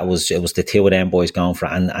 Other than that, it was the two of them boys going for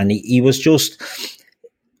it, and he was just,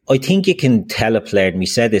 I think you can tell a player, and we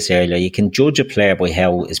said this earlier, you can judge a player by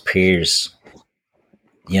how his peers,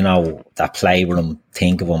 you know, that play with him,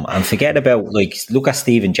 think of him, and forget about, like, look at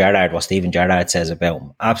Steven Gerrard, what Steven Gerrard says about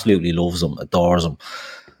him. Absolutely loves him, adores him.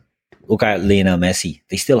 Look at Lionel Messi.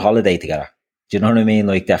 They still holiday together. Do you know what I mean?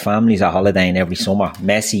 Like, their families are holidaying every summer.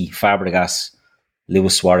 Messi, Fabregas,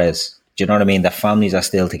 Luis Suarez. Do you know what I mean? Their families are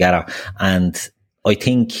still together. And I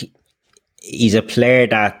think he's a player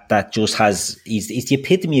that just has, he's the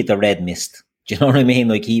epitome of the red mist. Do you know what I mean?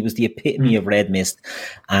 Like, he was the epitome of red mist,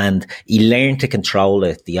 and he learned to control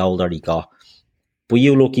it the older he got. But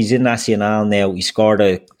you look, he's in Nacional now. He scored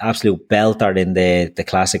an absolute belter in the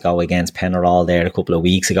Clásico against Penarol there a couple of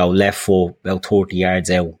weeks ago. Left foot, about 30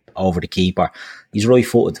 yards out over the keeper. He's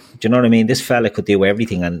right-footed. Do you know what I mean? This fella could do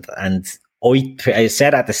everything. And I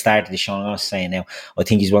said at the start of the show, and I was saying now, I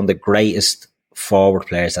think he's one of the greatest forward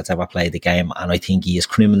players that's ever played the game, and I think he is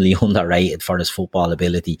criminally underrated for his football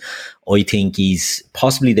ability. I think he's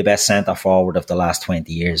possibly the best centre forward of the last 20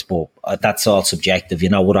 years, but that's all subjective. You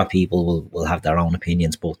know, other people will have their own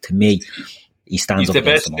opinions, but to me, he stands up. He's the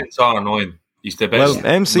best. It's all annoying. He's the best. Well,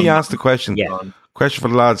 MC asked the question. Yeah. Question for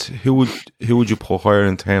the lads: Who would you put higher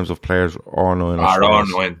in terms of players, R9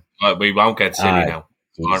 or R9? We won't get silly now.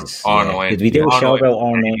 R9. Did we do a show about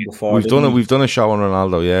R9 before? We've done a show on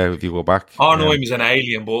Ronaldo. Yeah, if you go back, R9 was an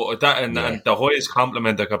alien, but and the highest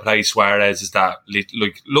compliment I could play Suarez is that,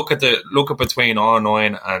 like, look at between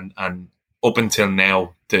R9 and up until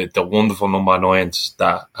now, the wonderful number 9s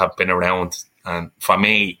that have been around. And for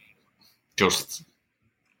me, just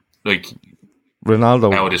like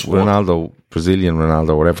Ronaldo, Brazilian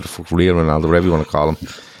Ronaldo, whatever the fuck, real Ronaldo, whatever you want to call him.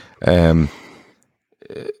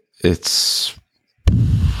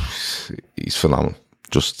 He's phenomenal,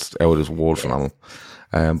 just out of this world phenomenal.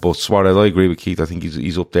 But Suarez, I agree with Keith. I think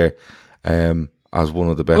he's up there as one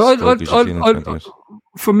of the best.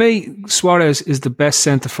 For me, Suarez is the best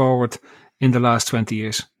centre forward in the last 20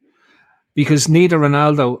 years. Because neither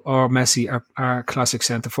Ronaldo or Messi are classic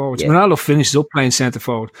centre forwards. Yeah. Ronaldo finishes up playing centre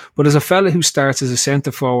forward, but as a fella who starts as a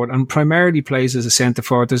centre forward and primarily plays as a centre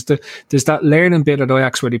forward, there's that learning bit at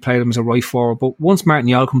Ajax where he played him as a right forward. But once Martin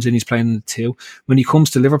Jol comes in, he's playing in the 2. When he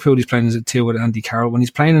comes to Liverpool, he's playing as a 2 with Andy Carroll. When he's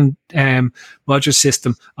playing in Rodgers'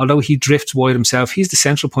 system, although he drifts wide himself, he's the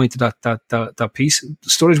central point of that piece.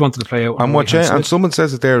 Sturridge wanted to play out. And someone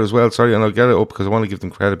says it there as well. Sorry, and I'll get it up because I want to give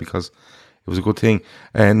them credit because it was a good thing.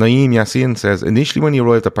 Naeem Yassin says, initially when he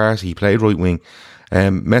arrived at Barca, he played right wing.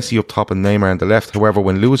 Messi up top and Neymar on the left. However,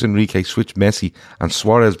 when Luis Enrique switched Messi and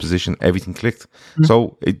Suarez position, everything clicked.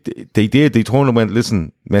 So they did. They turned and went,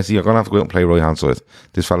 listen, Messi, you're going to have to go out and play right hand side.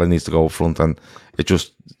 This fella needs to go up front. And it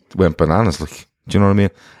just went bananas. Like, do you know what I mean?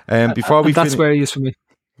 That's where he is for me.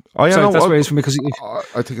 Oh, yeah, that's where he is for me because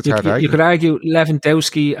I think it's hard to argue. You could argue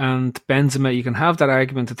Lewandowski and Benzema. You can have that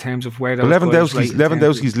argument in terms of where those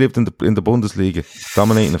Lewandowski's lived in the Bundesliga,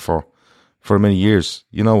 dominating it for many years.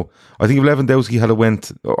 You know, I think if Lewandowski had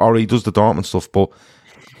went, or he does the Dortmund stuff, but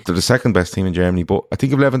they're the second best team in Germany. But I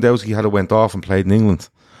think if Lewandowski had went off and played in England,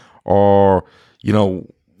 or you know,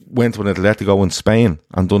 went to an Atletico in Spain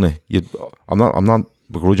and done it, I'm not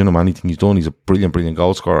begrudging him anything he's done. He's a brilliant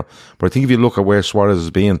goal scorer. But I think if you look at where Suarez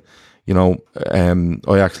has been, you know,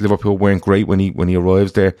 Ajax, Liverpool weren't great when he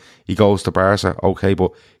arrives there. He goes to Barca, okay,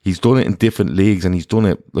 but he's done it in different leagues and he's done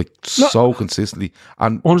it so consistently.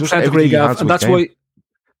 And just everything he has, and that's why.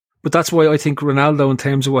 But that's why I think Ronaldo, in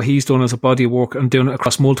terms of what he's done as a body of work and doing it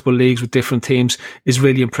across multiple leagues with different teams, is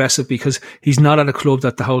really impressive because he's not at a club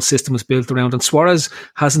that the whole system is built around. And Suarez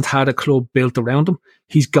hasn't had a club built around him.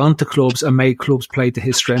 He's gone to clubs and made clubs play to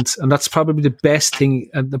his strengths. And that's probably the best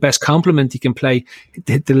thing and the best compliment he can play,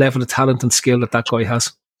 the level of talent and skill that guy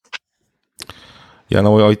has. Yeah,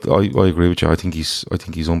 no, I agree with you. I think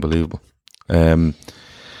he's unbelievable.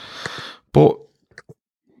 But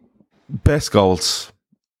best goals.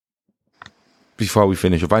 Before we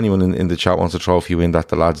finish, if anyone in the chat wants to throw a few in that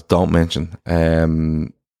the lads don't mention, throw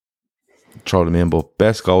them in. But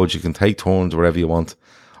best goals, you can take turns wherever you want.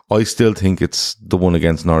 I still think it's the one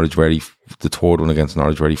against Norwich the third one against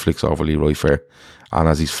Norwich where he flicks over Leroy Fair, and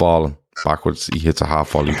as he's falling backwards, he hits a half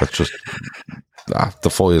volley that's just the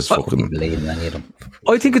fire is fucking.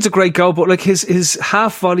 I think it's a great goal, but like his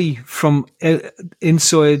half volley from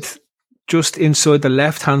inside. Just inside the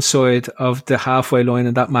left-hand side of the halfway line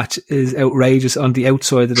in that match is outrageous on the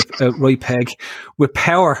outside of the right peg with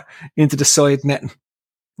power into the side netting.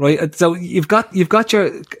 Right, so you've got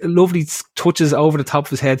your lovely touches over the top of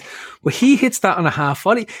his head, but he hits that on a half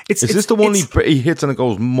volley. Is this the one he hits and it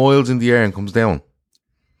goes miles in the air and comes down?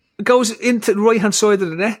 It goes into the right-hand side of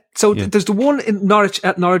the net. So there's the one in Norwich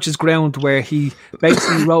at Norwich's ground where he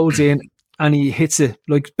basically rolls in and he hits it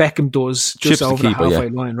like Beckham does just over the halfway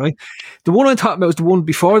line, right? The one I'm talking about is the one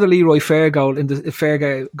before the Leroy Fair goal in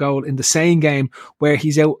the same game where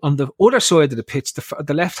he's out on the other side of the pitch,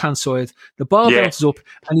 the left-hand side. The ball bounces up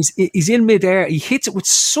and he's in midair. He hits it with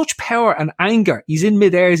such power and anger. He's in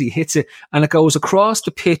midair as he hits it, and it goes across the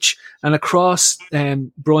pitch and across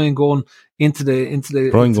Brian Gunn into the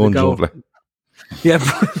Brian Gunn goal. Yeah,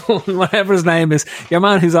 whatever his name is, your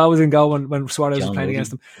man who's always in goal when Suarez was playing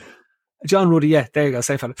against him. John Ruddy, yeah, there you go,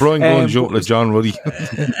 same fella. Brian Gunn jumped like John Ruddy.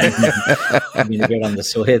 I mean, a bit on the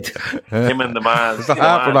side. Him and the man. It's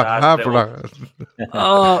half for that.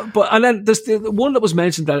 And then there's the one that was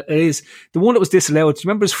mentioned that is the one that was disallowed. Do you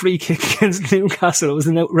remember his free kick against Newcastle? It was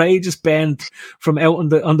an outrageous bend from out on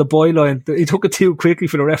the byline. He took it too quickly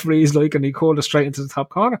for the referees, and he called it straight into the top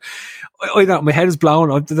corner. I know, my head is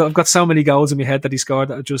blown. I've got so many goals in my head that he scored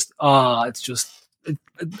that it's just.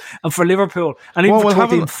 And for Liverpool, and even for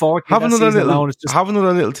 13, 14, have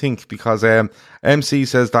another little think because MC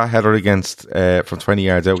says that header against from 20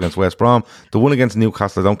 yards out against West Brom, the one against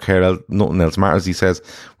Newcastle, I don't care, nothing else matters. He says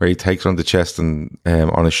where he takes her on the chest and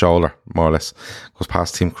on his shoulder, more or less, goes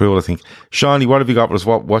past Tim Krul. I think. Shawnee, what have you got for us?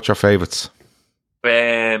 What's your favourites?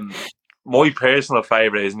 My personal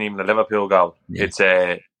favourite isn't even the Liverpool goal.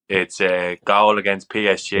 Yeah. It's a goal against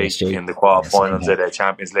PSG in the quarterfinals of the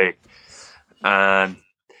Champions League. And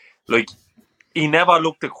he never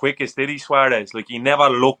looked the quickest, did he, Suarez? He never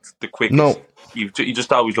looked the quickest. No, he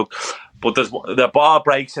just always looked. But the ball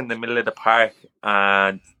breaks in the middle of the park,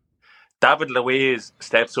 and David Luiz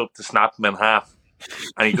steps up to snap him in half,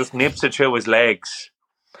 and he just nips it through his legs,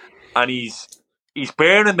 and he's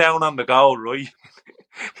bearing down on the goal, right?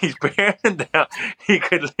 He's bearing down. He's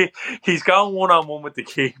going 1-on-1 with the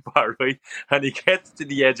keeper, right? And he gets to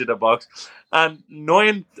the edge of the box, and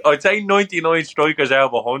 99 strikers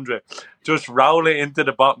out of 100 just roll it into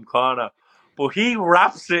the bottom corner. But he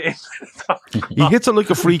wraps it into the top corner. He hits it like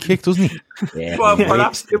a free kick, doesn't he? Yeah. Well, for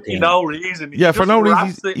absolutely no reason. Yeah, for no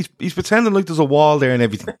reason. He's pretending like there's a wall there and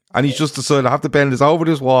everything. And he's just decided, I have to bend this over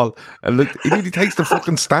this wall. And look, he takes the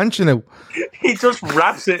fucking stanchion out. He just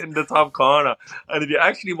wraps it in the top corner. And if you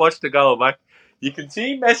actually watch the goal back, you can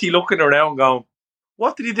see Messi looking around going,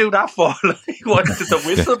 what did he do that for? Like, what did the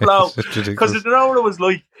whistle blow? Because you know what it was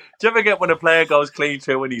like? Do you ever get when a player goes clean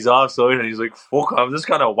through and he's offside and he's like, fuck, I'm just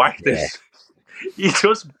going to whack this. Yeah. He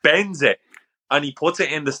just bends it and he puts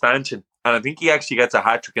it in the stanchion. And I think he actually gets a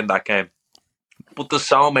hat-trick in that game. But there's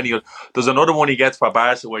so many. There's another one he gets for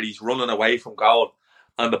Barca where he's running away from goal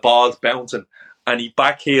and the ball's bouncing and he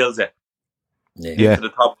backheels it into the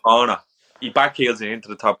top corner. He backheels it into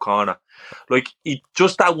the top corner. Like, he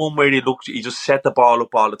just that one where he just set the ball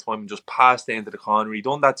up all the time and just passed it into the corner. He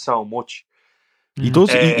done that so much. He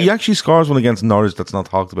does. He actually scores one against Norwich that's not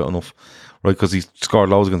talked about enough, right? Because he scored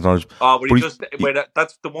loads against Norwich. Oh, but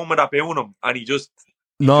that's the one with that him, and he just.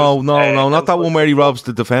 No, not that one where he robs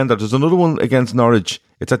the defender. There's another one against Norwich.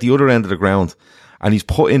 It's at the other end of the ground, and he's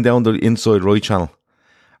putting down the inside right channel,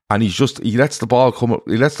 and he lets the ball come up.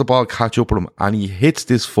 He lets the ball catch up with him, and he hits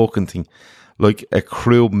this fucking thing like a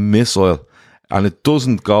crew missile, and it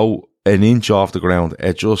doesn't go an inch off the ground.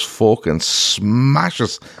 It just fucking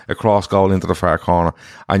smashes across goal into the far corner,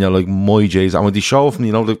 and you're like, my J's. And when they show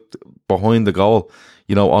from behind the goal,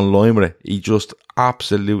 online with it, he just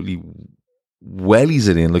absolutely wellies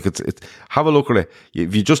it in. Like it's have a look at it.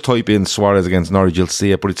 If you just type in Suarez against Norwich, you'll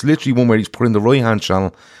see it. But it's literally one where he's put in the right hand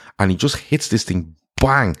channel, and he just hits this thing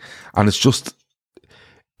bang, and it's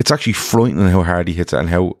actually frightening how hard he hits it and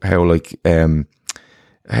how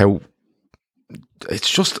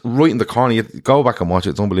it's just right in the corner. You go back and watch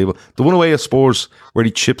it; it's unbelievable. The one away at Spurs where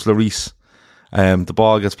he chips Lloris, the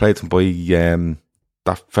ball gets played to him by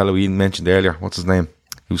that fellow Ian mentioned earlier. What's his name?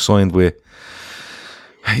 Who signed with?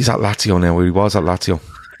 He's at Lazio now. Where he was at Lazio.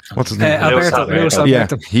 What's his name? Alberto. Yeah,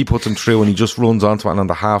 he puts him through and he just runs onto it, and on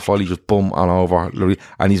the half volley, just bum on over Lloris,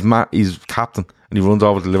 and he's captain, and he runs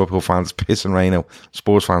over to the Liverpool fans, pissing rain out.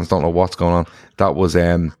 Spurs fans don't know what's going on. That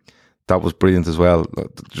was brilliant as well.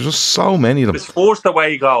 There's just so many of them. His first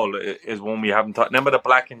away goal is one we haven't talked. Remember the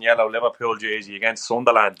black and yellow Liverpool jersey against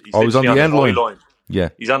Sunderland? He's on the end line. Yeah,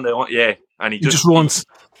 he's on the and he just runs.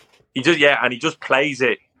 He just plays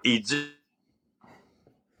it.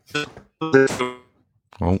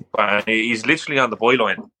 And he's literally on the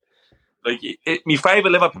byline. Like, my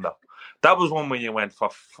favourite Liverpool though. That was one when you went, for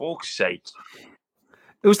fuck's sake.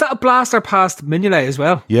 Was that a blaster past Mignolet as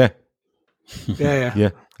well? Yeah. Yeah.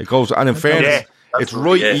 It goes, and in fairness, it's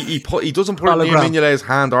right. Yeah. He doesn't put it in Mignolet's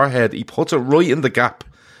hand or head. He puts it right in the gap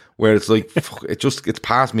where it's like it's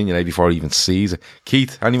past Mignolet before he even sees it.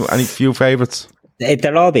 Keith, any few favourites?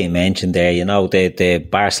 They're all being mentioned there, the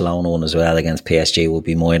Barcelona one as well against PSG will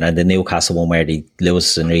be mine, and the Newcastle one where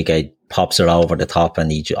Luis Enrique pops it over the top,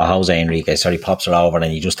 and Jose Enrique pops it over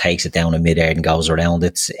and he just takes it down in midair and goes around.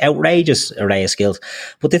 It's outrageous array of skills.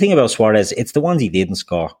 But the thing about Suarez, it's the ones he didn't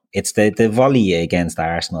score. It's the volley against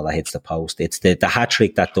Arsenal that hits the post. It's the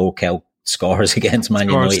hat-trick that Dorkel scores against Man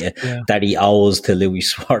United that he owes to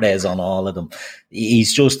Luis Suarez on all of them.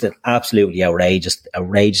 He's just an absolutely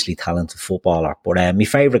outrageously talented footballer. But my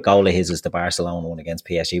favourite goal of his is the Barcelona one against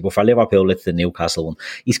PSG. But for Liverpool, it's the Newcastle one.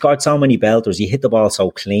 He scored so many belters. He hit the ball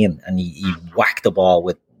so clean, and he whacked the ball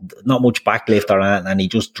with not much backlift or anything, and he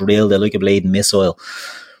just drilled it like a bleeding missile.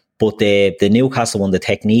 But the Newcastle one, the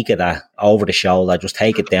technique of that over the shoulder, just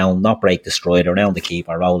take it down, not break the stride, around the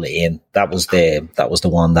keeper, roll it in. That was the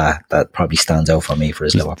one that probably stands out for me for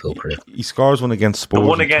his Liverpool career. He scores one against Spurs. The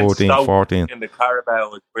one against 14 in the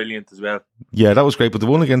Carabao was brilliant as well. Yeah, that was great. But the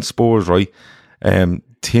one against Spurs, right?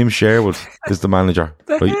 Tim Sherwood is the manager,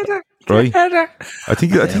 right? I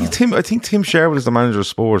think Tim Sherwood is the manager of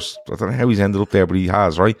Spurs. I don't know how he's ended up there, but he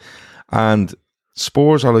has, right? And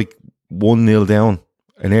Spurs are like 1-0 down.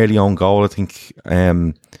 An early own goal, I think,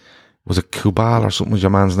 was it Kubal or something was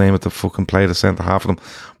your man's name at the fucking play, the centre half of them.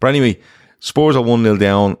 But anyway, Spurs are 1-0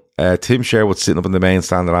 down. Tim Sherwood's sitting up in the main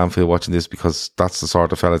stand at Anfield watching this because that's the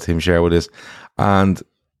sort of fella Tim Sherwood is. And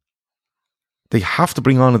they have to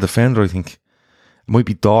bring on a defender, I think. It might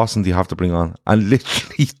be Dawson you have to bring on. And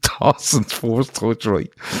literally Dawson's first touch, right,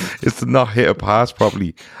 is to not hit a pass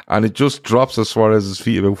properly. And it just drops at Suarez's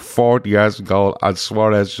feet about 40 yards from goal. And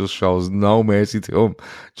Suarez just shows no mercy to him.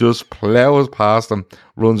 Just plows past him,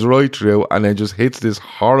 runs right through, and then just hits this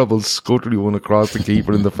horrible scuttery one across the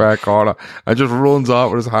keeper in the far corner. And just runs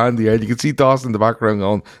off with his hand in the air. You can see Dawson in the background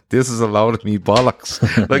going, this is a load of me bollocks.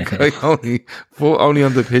 Like, I only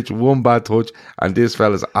on the pitch, one bad touch. And this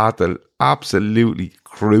fella's absolutely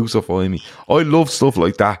crucifying me. I love stuff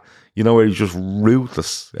like that, you know, where he's just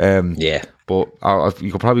ruthless. But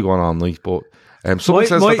you could probably go on all night. But someone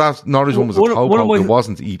says that Norwich one was a toe poke. It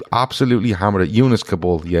wasn't. He absolutely hammered it. Yunus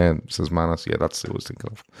Kabul, says Manas. Yeah, that's what I was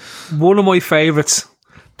thinking of. One of my favourites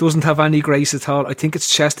doesn't have any grace at all. I think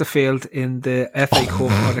it's Chesterfield in the FA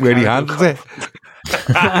Cup. Where he handles it.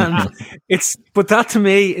 And but that to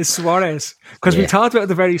me is Suarez, because we talked about at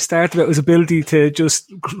the very start about his ability to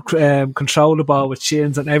just control the ball with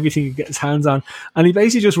shins and everything he get his hands on, and he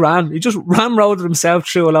basically just ramroded himself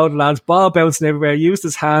through a load of lads, ball bouncing everywhere, used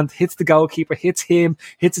his hand, hits the goalkeeper, hits him,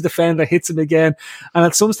 hits the defender, hits him again, and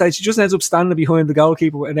at some stage he just ends up standing behind the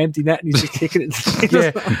goalkeeper with an empty net and he's just kicking it.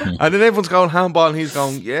 And then everyone's going handball and he's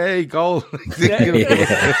going, yay, goal.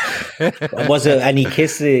 Was it? And he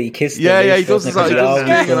kissed he does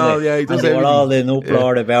he does all the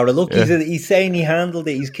uproar about it. Look, he's saying he handled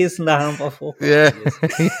it. He's kissing the handball.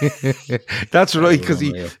 That's right, because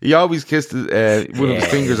he always kissed one of his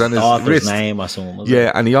fingers and his wrist. Name or something.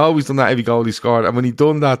 And he always done that every goal he scored. And when he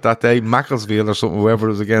done that day, Macclesfield or something, whoever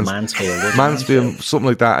it was against, Mansfield, something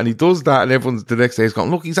like that, and he does that, and everyone's the next day is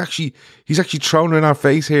going, look, he's actually thrown in our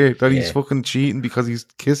face here that he's fucking cheating because he's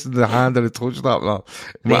kissing the hand that it touched that.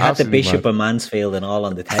 They had the Bishop of Mansfield and all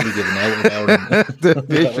on the telly giving out about him. The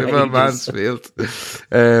Bishop of Mansfield.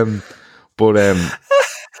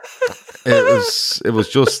 It was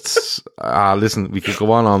just listen, we could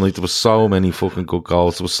go on all night. There was so many fucking good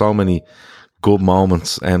goals. There was so many good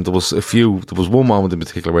moments. There was one moment in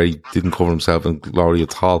particular where he didn't cover himself in glory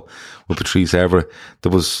at all with Patrice Evra.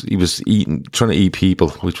 He was trying to eat people,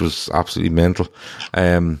 which was absolutely mental.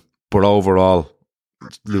 But overall,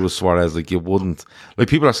 Luis Suarez, like, you wouldn't, like,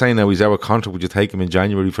 people are saying now he's out of contract, would you take him in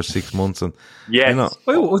January for 6 months? And you know,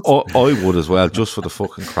 I would as well, just for the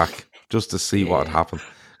fucking crack, just to see what would happen.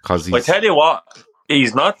 Because I tell you what,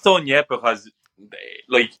 he's not done yet, because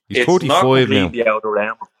like, he's 45 completely out of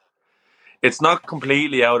realm. It's not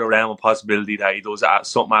completely out of realm of possibility that he does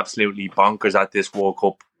something absolutely bonkers at this World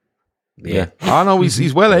Cup. I know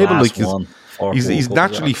he's well able. Like, he's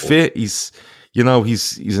naturally fit. He's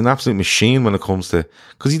an absolute machine when it comes to,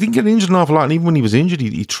 because he didn't get injured an awful lot, and even when he was injured,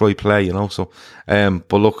 he tried play, you know. So,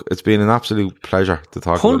 but look, it's been an absolute pleasure to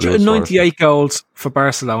talk. 198 goals for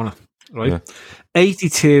Barcelona, right?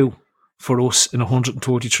 82 for us in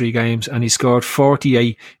 133 games, and he scored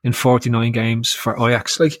 48 in 49 games for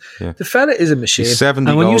Ajax. Like, the fella is a machine. He's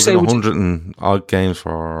 70 goals in 100 and odd games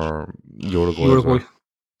for Uruguay.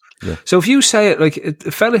 Yeah. So if you say it, like,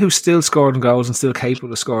 a fella who's still scoring goals and still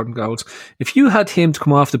capable of scoring goals, if you had him to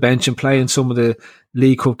come off the bench and play in some of the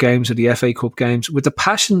League Cup games or the FA Cup games, with the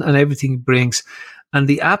passion and everything he brings, and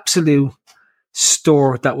the absolute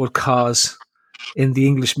stir that would cause in the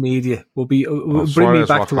English media, will bring me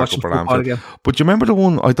back to watching football again. But you remember the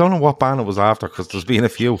one, I don't know what band it was after, because there's been a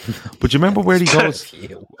few, but you remember where he goes?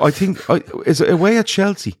 I think, is it away at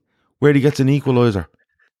Chelsea, where he gets an equaliser?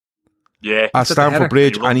 Yeah, at Stamford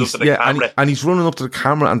Bridge, and he's running up to the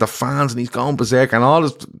camera and the fans, and he's going berserk, and all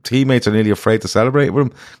his teammates are nearly afraid to celebrate with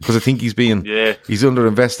him because I think he's under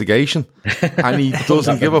investigation, and he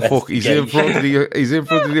doesn't give a fuck. He's in front of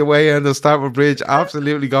the away end of Stamford Bridge,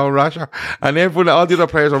 absolutely going rasher, and all the other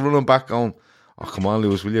players are running back going, oh, come on,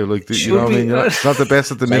 Lewis, will you? Like, you know what I mean? It's not the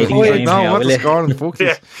best at the minute. He's like, no, what's the score? And fuck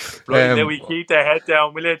this. Right, now we keep the head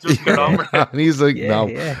down, will you? Just get on with it. And he's like, no,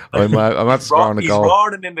 I'm at the score on the goal. He's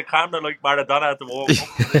roaring in the camera like Maradona at the World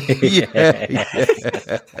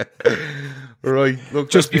Cup. Right. Look,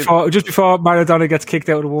 just before Maradona gets kicked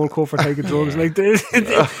out of the World Cup for taking drugs. Like this,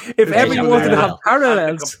 if ever you wanted to have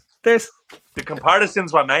parallels, the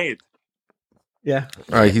comparisons were made. Yeah,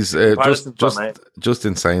 right. He's just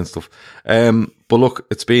insane stuff. But look,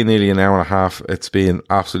 it's been nearly an hour and a half. It's been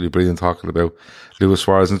absolutely brilliant talking about Luis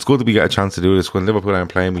Suarez, and it's good that we get a chance to do this. When Liverpool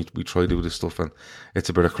aren't playing, we try to do this stuff, and it's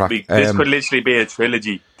a bit of crack. This could literally be a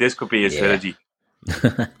trilogy. This could be a trilogy.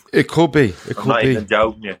 It could be. I'm not even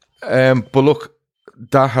joking you. But look,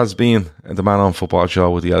 that has been the Man on Football show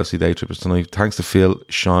with the LC Day Trippers tonight. Thanks to Phil,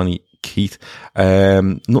 Shawnee, Keith.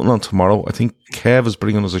 Nothing on tomorrow. I think Kev is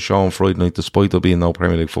bringing us a show on Friday night, despite there being no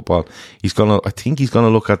Premier League football. I think he's gonna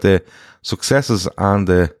look at the successes and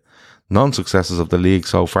the non-successes of the league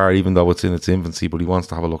so far, even though it's in its infancy, but he wants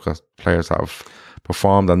to have a look at players that have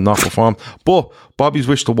performed and not performed. But Bobby's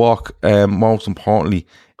wish to walk, most importantly,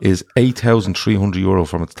 is €8,300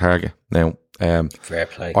 from its target. Now, fair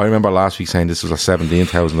play. I remember last week saying this was a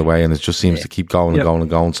 17,000 away, and it just seems to keep going and going and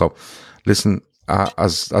going. So, listen,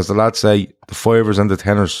 as the lads say, the fivers and the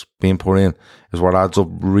tenors being put in is what adds up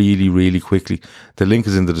really, really quickly. The link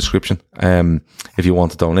is in the description. If you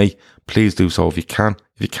want to donate, please do so if you can.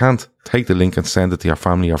 If you can't, take the link and send it to your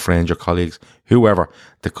family, your friends, your colleagues, whoever,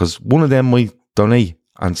 because one of them might donate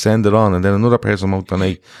and send it on, and then another person might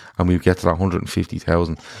donate, and we'll get to that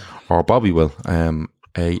 150,000, or Bobby will,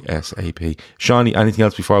 ASAP. Shawnee, anything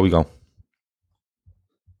else before we go?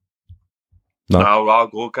 No, all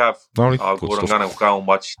good, Cav. All good. I'm going to go and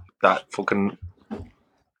watch that fucking...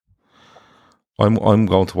 I'm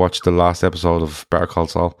going to watch the last episode of Better Call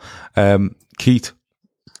Saul. Keith?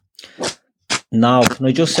 Now, can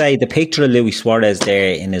I just say, the picture of Luis Suarez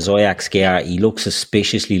there in his Ajax gear, he looks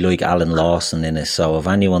suspiciously like Alan Lawson in it. So if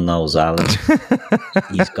anyone knows Alan,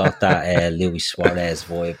 he's got that Luis Suarez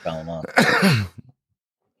vibe going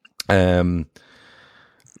on.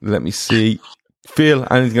 Let me see. Phil,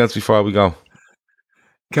 anything else before we go?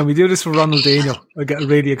 Can we do this for Ronaldinho? I get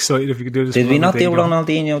really excited if we could do this. Did we not do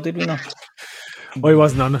Ronaldinho? Did we not? I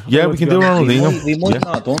wasn't on it. Yeah, we can do Ronaldinho. We might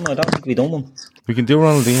not have done. I don't think we done one. We can do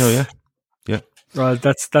Ronaldinho, yeah. Well,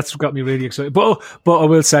 that's got me really excited. But I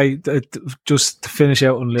will say, just to finish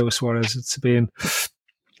out on Luis Suarez, it's been,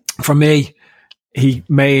 for me, he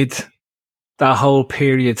made that whole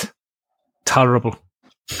period tolerable.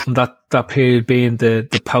 And that period being the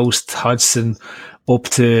post Hodgson up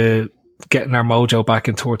to getting our mojo back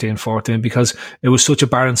in 13-14, because it was such a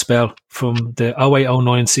barren spell from the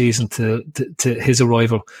 08-09 season to his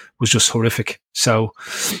arrival was just horrific. So,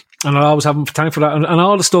 and I always have him for time for that, and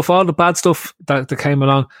all the stuff, all the bad stuff that came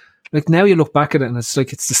along. Like, now you look back at it and it's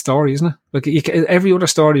like, it's the story, isn't it? Like, every other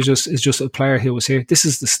story is just a player who was here. This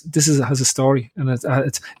has a story, and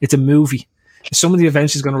it's a movie. Some of the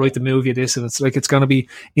events is going to write the movie of this, and it's like, it's going to be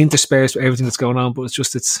interspersed with everything that's going on, but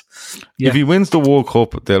if he wins the World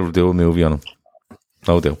Cup, they'll do a movie on him.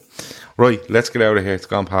 No deal. Right, let's get out of here. It's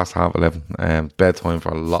gone past 11:30. Bedtime for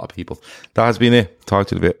a lot of people. That has been it. Talk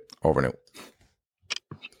to you in a bit. Over now.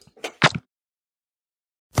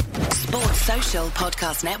 Sports Social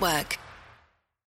Podcast Network.